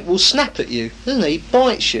snake will snap at you, doesn't he?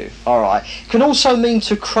 Bites you. Alright. Can also mean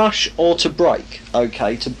to crush or to break.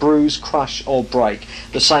 Okay, to bruise, crush or break.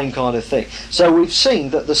 The same kind of thing. So we've seen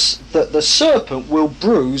that the serpent will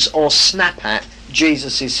bruise or snap at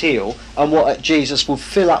Jesus' heel, and what Jesus will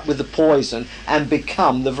fill up with the poison and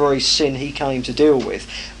become the very sin he came to deal with.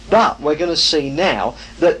 But we're going to see now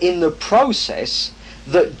that in the process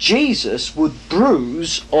that Jesus would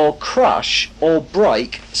bruise or crush or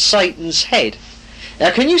break Satan's head. Now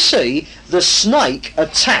can you see the snake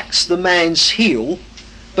attacks the man's heel,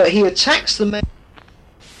 but he attacks the man.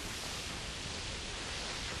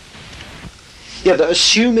 Yeah, but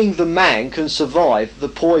assuming the man can survive the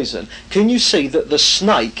poison, can you see that the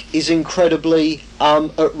snake is incredibly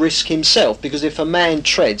at risk himself? Because if a man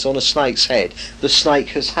treads on a snake's head, the snake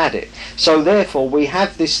has had it. So therefore we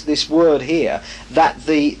have this word here that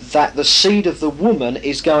the seed of the woman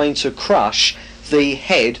is going to crush the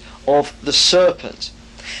head of the serpent.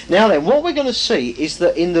 Now then, what we're going to see is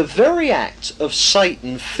that in the very act of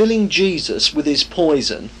Satan filling Jesus with his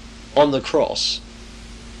poison on the cross,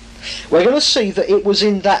 we're going to see that it was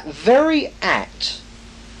in that very act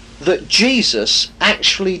that Jesus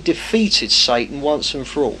actually defeated Satan once and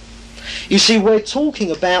for all. You see, we're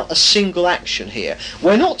talking about a single action here.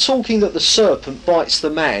 We're not talking that the serpent bites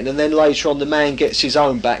the man and then later on the man gets his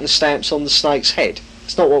own back and stamps on the snake's head.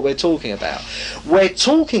 It's not what we're talking about. We're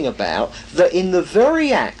talking about that in the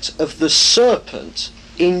very act of the serpent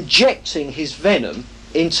injecting his venom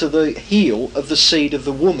into the heel of the seed of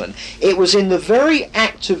the woman, it was in the very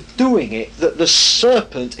act of doing it that the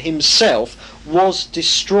serpent himself was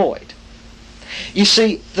destroyed. You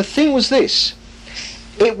see, the thing was this: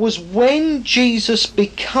 it was when Jesus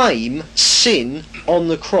became sin on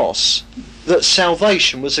the cross that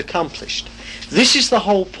salvation was accomplished. This is the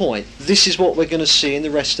whole point. This is what we're going to see in the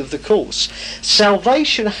rest of the course.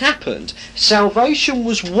 Salvation happened. Salvation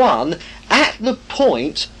was won at the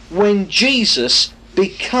point when Jesus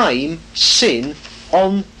became sin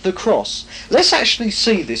on the cross. Let's actually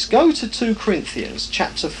see this. Go to 2 Corinthians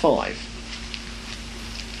chapter 5.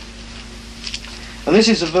 And this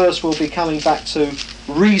is a verse we'll be coming back to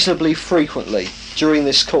reasonably frequently during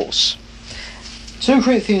this course. 2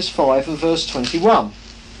 Corinthians 5 and verse 21.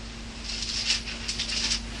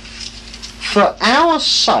 For our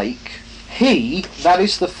sake, he, that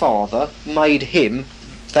is the Father, made him,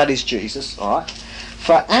 that is Jesus, alright?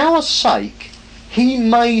 For our sake, he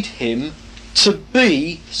made him to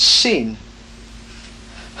be sin,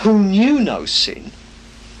 who knew no sin,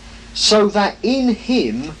 so that in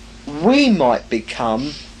him we might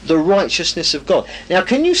become the righteousness of God. Now,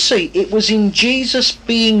 can you see, it was in Jesus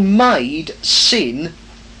being made sin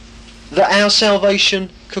that our salvation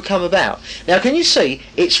could come about. Now, can you see,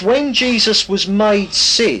 it's when Jesus was made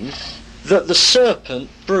sin that the serpent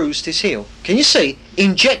bruised his heel. Can you see,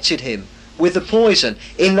 injected him with the poison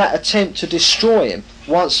in that attempt to destroy him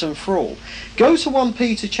once and for all. Go to 1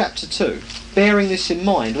 Peter chapter 2. Bearing this in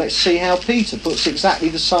mind, let's see how Peter puts exactly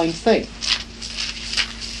the same thing.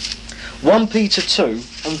 1 Peter 2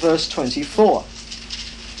 and verse 24.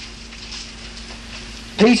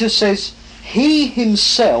 Peter says, he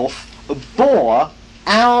himself bore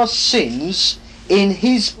our sins in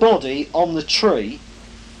his body on the tree,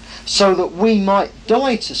 so that we might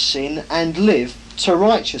die to sin and live to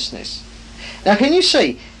righteousness. Now, can you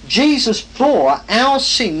see, Jesus bore our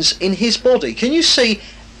sins in his body. Can you see,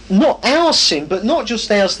 not our sin, but not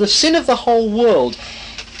just ours, the sin of the whole world.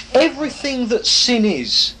 Everything that sin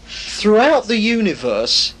is throughout the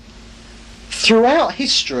universe, throughout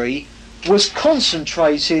history, was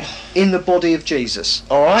concentrated in the body of Jesus.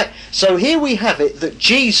 Alright? So here we have it that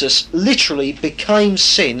Jesus literally became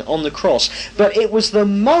sin on the cross. But it was the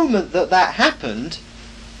moment that that happened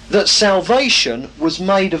that salvation was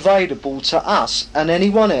made available to us and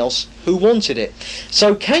anyone else who wanted it.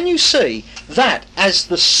 So can you see that as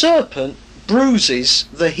the serpent bruises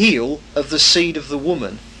the heel of the seed of the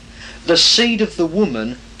woman, the seed of the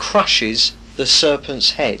woman crushes the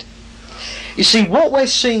serpent's head? You see, what we're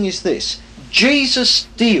seeing is this. Jesus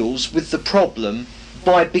deals with the problem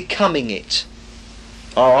by becoming it.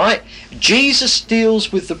 Alright? Jesus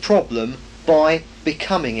deals with the problem by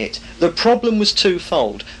becoming it. The problem was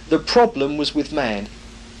twofold. The problem was with man.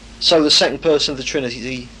 So the second person of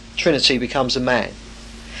the Trinity becomes a man.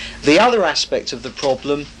 The other aspect of the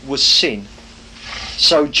problem was sin.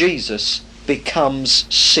 So Jesus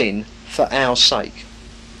becomes sin for our sake.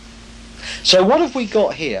 So what have we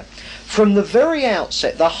got here? From the very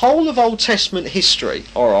outset, the whole of Old Testament history,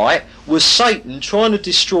 alright, was Satan trying to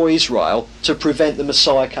destroy Israel to prevent the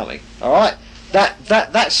Messiah coming. Alright?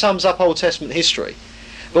 That sums up Old Testament history.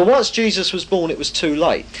 But once Jesus was born, it was too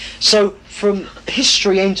late. So from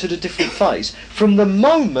history entered a different phase. From the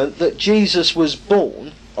moment that Jesus was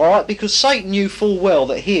born, alright, because Satan knew full well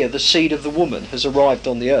that here the seed of the woman has arrived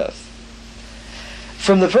on the earth.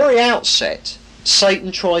 From the very outset,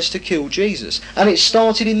 Satan tries to kill Jesus, and it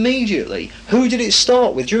started immediately. Who did it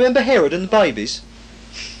start with? Do you remember Herod and the babies?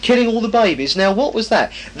 Killing all the babies. Now what was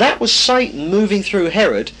that? That was Satan moving through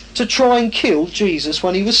Herod to try and kill Jesus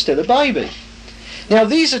when he was still a baby. Now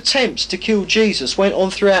these attempts to kill Jesus went on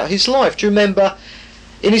throughout his life. Do you remember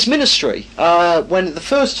in his ministry, when the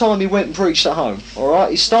first time he went and preached at home, alright,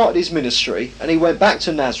 he started his ministry and he went back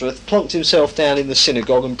to Nazareth, plonked himself down in the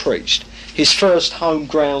synagogue and preached his first home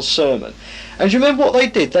ground sermon. And do you remember what they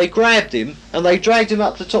did? They grabbed him and they dragged him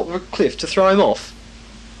up to the top of a cliff to throw him off.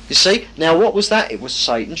 You see? Now what was that? It was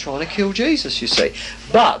Satan trying to kill Jesus, you see.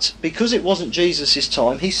 But because it wasn't Jesus'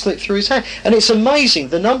 time, he slipped through his hand. And it's amazing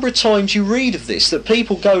the number of times you read of this, that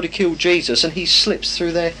people go to kill Jesus and he slips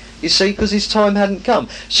through there, you see, because his time hadn't come.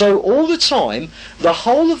 So all the time, the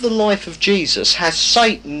whole of the life of Jesus has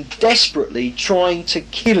Satan desperately trying to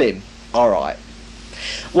kill him. Alright.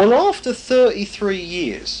 Well, after 33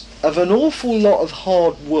 years of an awful lot of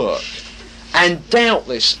hard work, and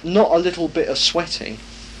doubtless not a little bit of sweating,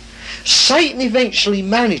 Satan eventually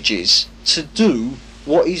manages to do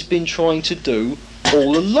what he's been trying to do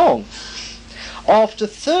all along. After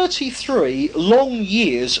 33 long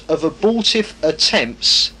years of abortive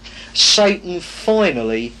attempts, Satan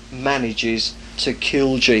finally manages to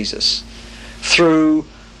kill Jesus through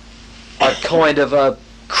a kind of a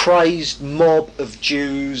crazed mob of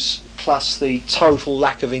Jews plus the total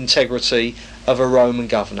lack of integrity of a Roman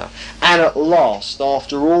governor. And at last,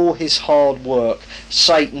 after all his hard work,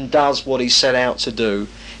 Satan does what he set out to do.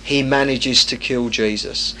 He manages to kill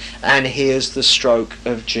Jesus. And here's the stroke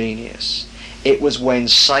of genius. It was when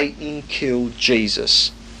Satan killed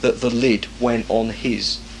Jesus that the lid went on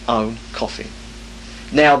his own coffin.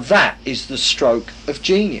 Now that is the stroke of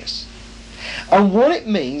genius. And what it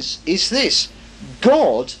means is this: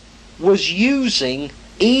 God was using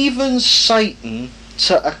even Satan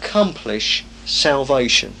to accomplish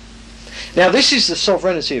salvation. Now this is the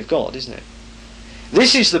sovereignty of God, isn't it?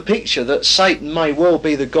 This is the picture that Satan may well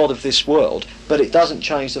be the God of this world, but it doesn't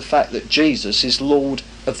change the fact that Jesus is Lord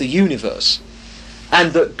of the universe,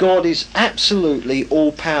 and that God is absolutely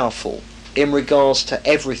all-powerful in regards to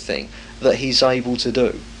everything that he's able to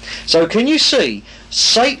do. So can you see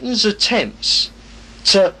Satan's attempts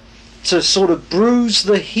to sort of bruise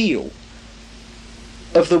the heel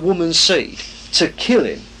of the woman's seed, to kill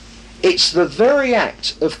him? It's the very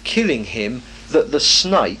act of killing him that the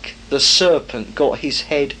snake, the serpent, got his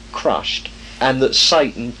head crushed, and that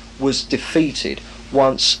Satan was defeated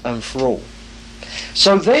once and for all.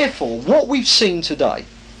 So therefore, what we've seen today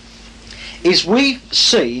is we've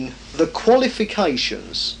seen the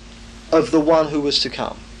qualifications of the one who was to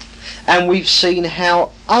come, and we've seen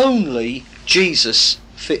how only Jesus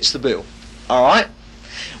fits the bill. Alright?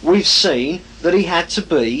 We've seen that he had to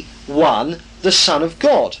be, one, the Son of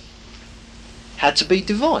God, had to be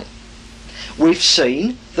divine. We've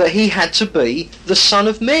seen that he had to be the Son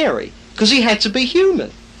of Mary, because he had to be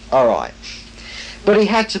human. Alright. But he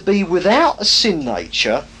had to be without a sin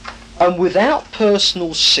nature, and without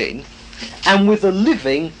personal sin, and with a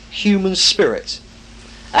living human spirit.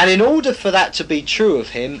 And in order for that to be true of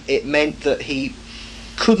him, it meant that he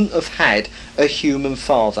couldn't have had a human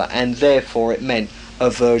father, and therefore it meant a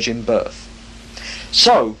virgin birth.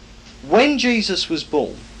 So, when Jesus was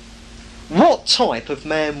born, what type of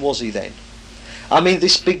man was he then? I mean,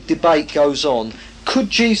 this big debate goes on. Could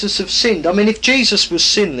Jesus have sinned? I mean, if Jesus was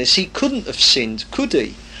sinless, he couldn't have sinned, could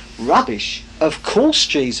he? Rubbish. Of course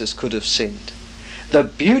Jesus could have sinned. The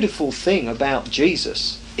beautiful thing about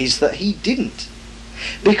Jesus is that he didn't.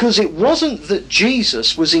 Because it wasn't that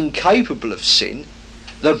Jesus was incapable of sin.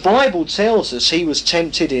 The Bible tells us he was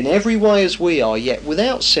tempted in every way as we are, yet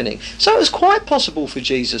without sinning. So it was quite possible for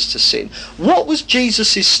Jesus to sin. What was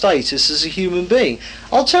Jesus' status as a human being?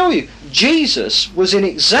 I'll tell you, Jesus was in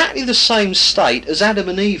exactly the same state as Adam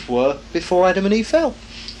and Eve were before Adam and Eve fell.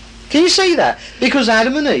 Can you see that? Because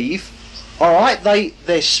Adam and Eve, alright,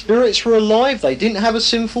 their spirits were alive, they didn't have a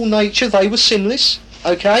sinful nature, they were sinless,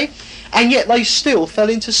 okay? And yet they still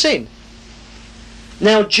fell into sin.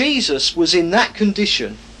 Now Jesus was in that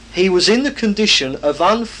condition. He was in the condition of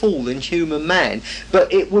unfallen human man,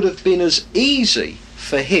 but it would have been as easy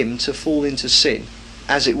for him to fall into sin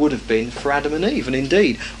as it would have been for Adam and Eve. And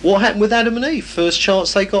indeed, what happened with Adam and Eve? First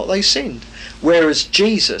chance they got, they sinned. Whereas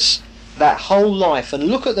Jesus, that whole life, and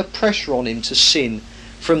look at the pressure on him to sin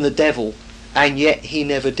from the devil, and yet he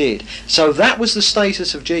never did. So that was the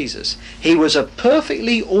status of Jesus. He was a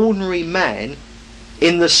perfectly ordinary man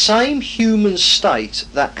in the same human state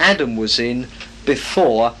that Adam was in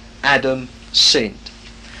before Adam sinned.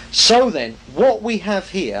 So then, what we have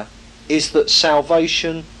here is that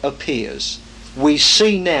salvation appears. We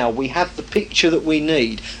see now, we have the picture that we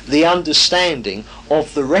need, the understanding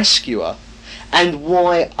of the rescuer, and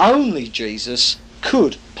why only Jesus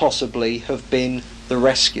could possibly have been the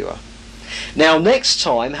rescuer. Now next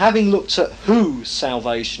time, having looked at who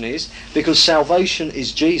salvation is, because salvation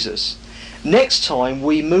is Jesus, next time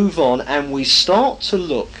we move on and we start to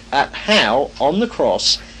look at how, on the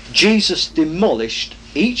cross, Jesus demolished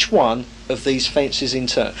each one of these fences in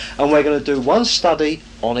turn. And we're going to do one study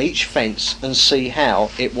on each fence and see how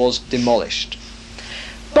it was demolished.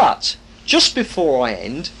 But, just before I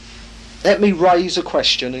end, let me raise a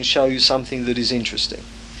question and show you something that is interesting.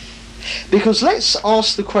 Because let's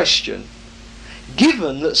ask the question,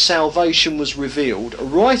 given that salvation was revealed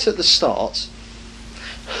right at the start,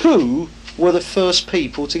 who were the first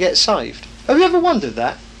people to get saved? Have you ever wondered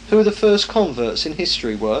that? Who the first converts in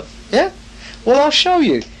history were? Yeah? Well, I'll show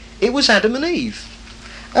you. It was Adam and Eve.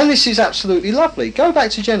 And this is absolutely lovely. Go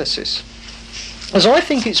back to Genesis. As I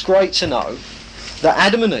think it's great to know that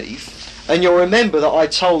Adam and Eve, and you'll remember that I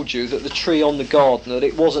told you that the tree on the garden, that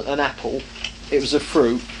it wasn't an apple, it was a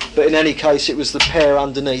fruit, but in any case it was the pear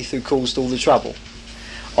underneath who caused all the trouble.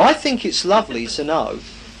 I think it's lovely to know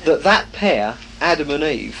that that pair, Adam and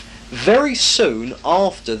Eve, very soon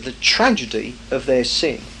after the tragedy of their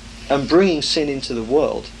sin and bringing sin into the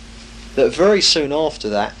world, that very soon after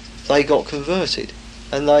that they got converted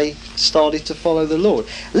and they started to follow the Lord.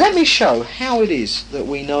 Let me show how it is that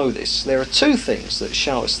we know this. There are two things that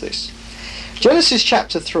show us this. Genesis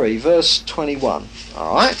chapter 3 verse 21.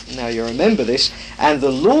 Alright, now you remember this. And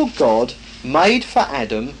the Lord God made for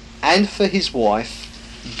Adam and for his wife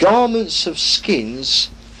garments of skins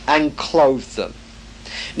and clothed them.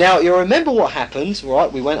 Now, you remember what happened,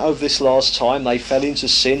 right? We went over this last time. They fell into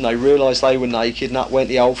sin. They realised they were naked, and up went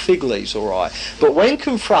the old fig leaves, all right. But when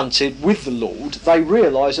confronted with the Lord, they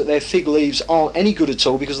realise that their fig leaves aren't any good at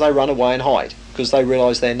all because they run away and hide, because they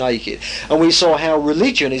realise they're naked. And we saw how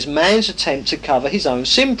religion is man's attempt to cover his own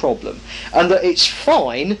sin problem, and that it's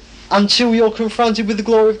fine until you're confronted with the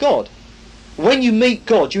glory of God. When you meet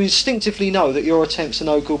God, you instinctively know that your attempts are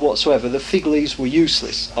no good whatsoever. The fig leaves were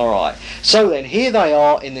useless. Alright. So then, here they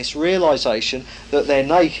are in this realisation that they're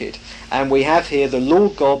naked. And we have here the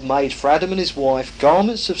Lord God made for Adam and his wife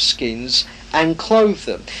garments of skins and clothed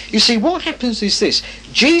them. You see, what happens is this.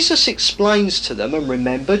 Jesus explains to them, and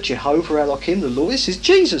remember, Jehovah Elohim, the Lord, this is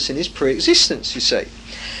Jesus in his pre-existence, you see.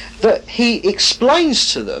 That he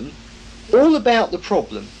explains to them all about the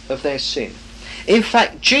problem of their sin. In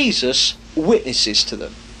fact, Jesus witnesses to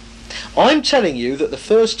them. I'm telling you that the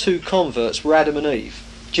first two converts were Adam and Eve.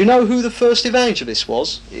 Do you know who the first evangelist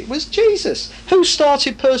was? It was Jesus. Who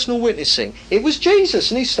started personal witnessing? It was Jesus,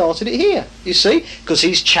 and he started it here, you see, because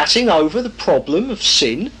he's chatting over the problem of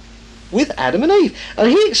sin with Adam and Eve, and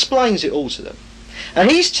he explains it all to them. And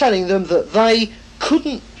he's telling them that they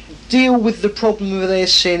couldn't deal with the problem of their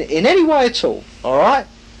sin in any way at all, alright?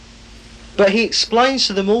 But he explains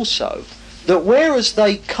to them also that whereas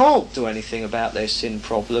they can't do anything about their sin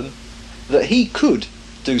problem, that he could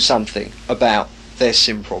do something about their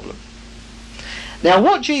sin problem. Now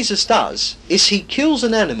what Jesus does is he kills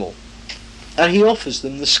an animal and he offers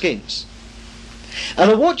them the skins.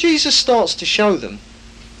 And what Jesus starts to show them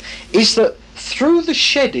is that through the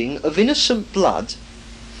shedding of innocent blood,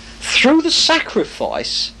 through the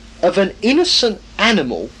sacrifice of an innocent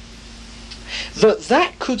animal,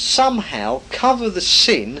 that could somehow cover the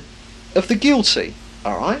sin of the guilty.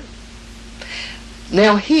 Alright?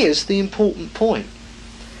 Now here's the important point.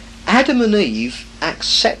 Adam and Eve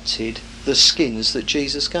accepted the skins that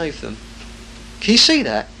Jesus gave them. Can you see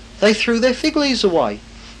that? They threw their fig leaves away.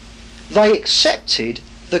 They accepted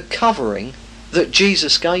the covering that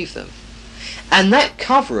Jesus gave them. And that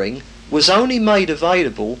covering was only made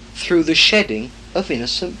available through the shedding of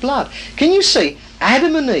innocent blood. Can you see?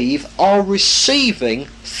 Adam and Eve are receiving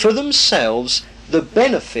for themselves the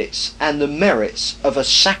benefits and the merits of a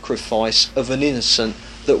sacrifice of an innocent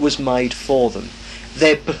that was made for them.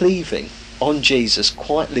 They're believing on Jesus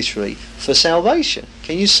quite literally for salvation.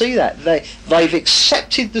 Can you see that? They've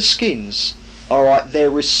accepted the skins. Alright, they're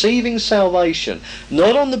receiving salvation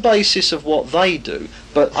not on the basis of what they do,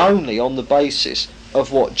 but only on the basis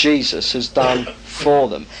of what Jesus has done for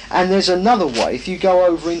them. And there's another way. If you go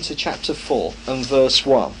over into chapter 4 and verse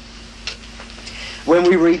 1, when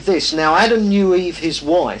we read this, now Adam knew Eve his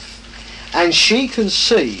wife, and she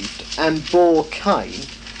conceived and bore Cain,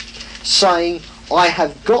 saying, I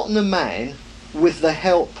have gotten a man with the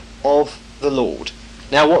help of the Lord.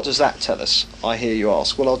 Now what does that tell us, I hear you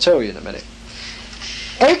ask? Well, I'll tell you in a minute.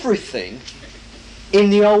 Everything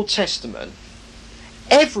in the Old Testament,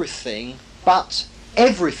 everything but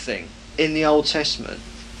everything in the Old Testament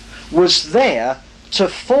was there to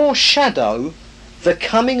foreshadow the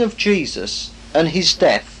coming of Jesus and his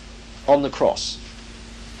death on the cross.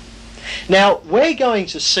 Now, we're going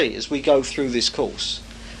to see as we go through this course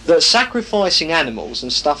that sacrificing animals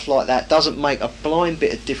and stuff like that doesn't make a blind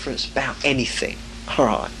bit of difference about anything.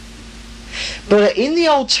 Alright. But in the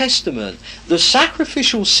Old Testament, the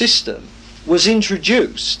sacrificial system was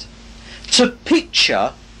introduced to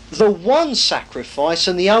picture the one sacrifice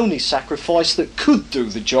and the only sacrifice that could do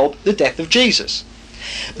the job, the death of Jesus.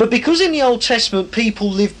 But because in the Old Testament people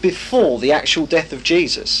lived before the actual death of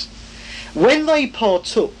Jesus, when they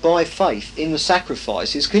partook by faith in the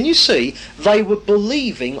sacrifices, can you see, they were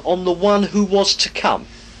believing on the one who was to come.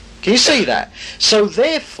 Can you see that? So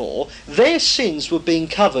therefore, their sins were being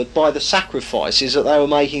covered by the sacrifices that they were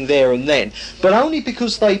making there and then, but only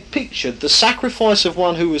because they pictured the sacrifice of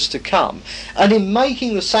one who was to come, and in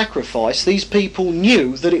making the sacrifice, these people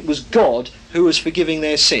knew that it was God who was forgiving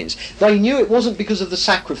their sins. They knew it wasn't because of the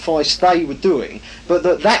sacrifice they were doing, but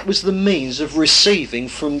that was the means of receiving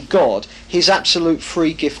from God his absolute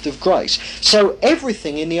free gift of grace. So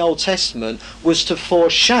everything in the Old Testament was to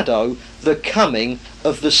foreshadow the coming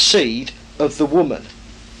of the seed of the woman.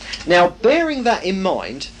 Now, bearing that in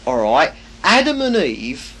mind, alright, Adam and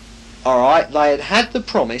Eve, alright, they had the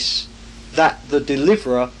promise that the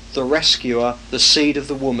deliverer, the rescuer, the seed of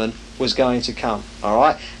the woman was going to come.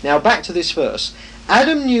 Alright? Now back to this verse.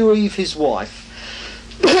 Adam knew Eve his wife.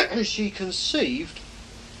 She conceived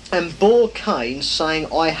and bore Cain,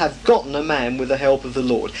 saying, I have gotten a man with the help of the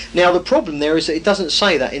Lord. Now the problem there is that it doesn't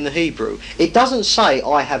say that in the Hebrew. It doesn't say,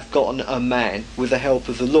 I have gotten a man with the help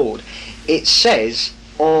of the Lord. It says,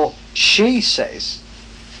 or she says,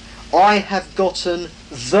 I have gotten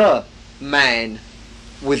the man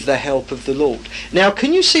with the help of the Lord. Now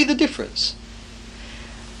can you see the difference?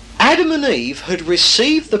 Adam and Eve had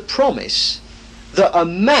received the promise that a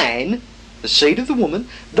man, the seed of the woman,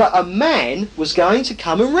 that a man was going to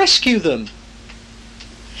come and rescue them.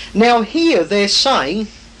 Now here they're saying,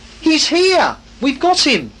 he's here, we've got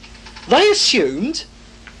him. They assumed,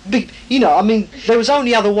 there was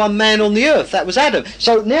only other one man on the earth, that was Adam.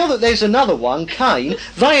 So now that there's another one, Cain,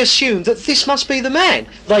 they assumed that this must be the man.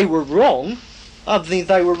 They were wrong. I think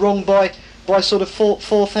they were wrong by sort of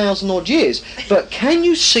 4,000 odd years. But can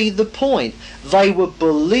you see the point? They were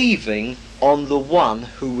believing on the one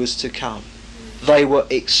who was to come. They were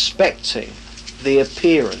expecting the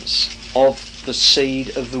appearance of the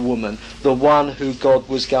seed of the woman, the one who God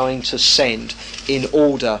was going to send in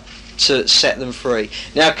order to set them free.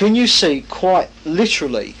 Now can you see, quite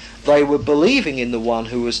literally, they were believing in the one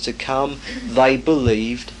who was to come. They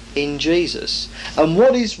believed in Jesus. And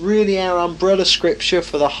what is really our umbrella scripture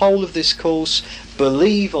for the whole of this course?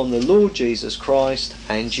 Believe on the Lord Jesus Christ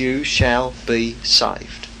and you shall be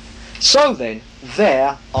saved. So then,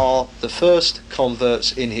 there are the first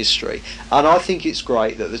converts in history, and I think it's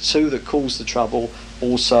great that the two that caused the trouble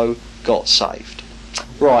also got saved.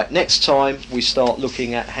 Right, next time we start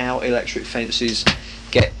looking at how electric fences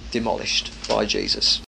get demolished by Jesus.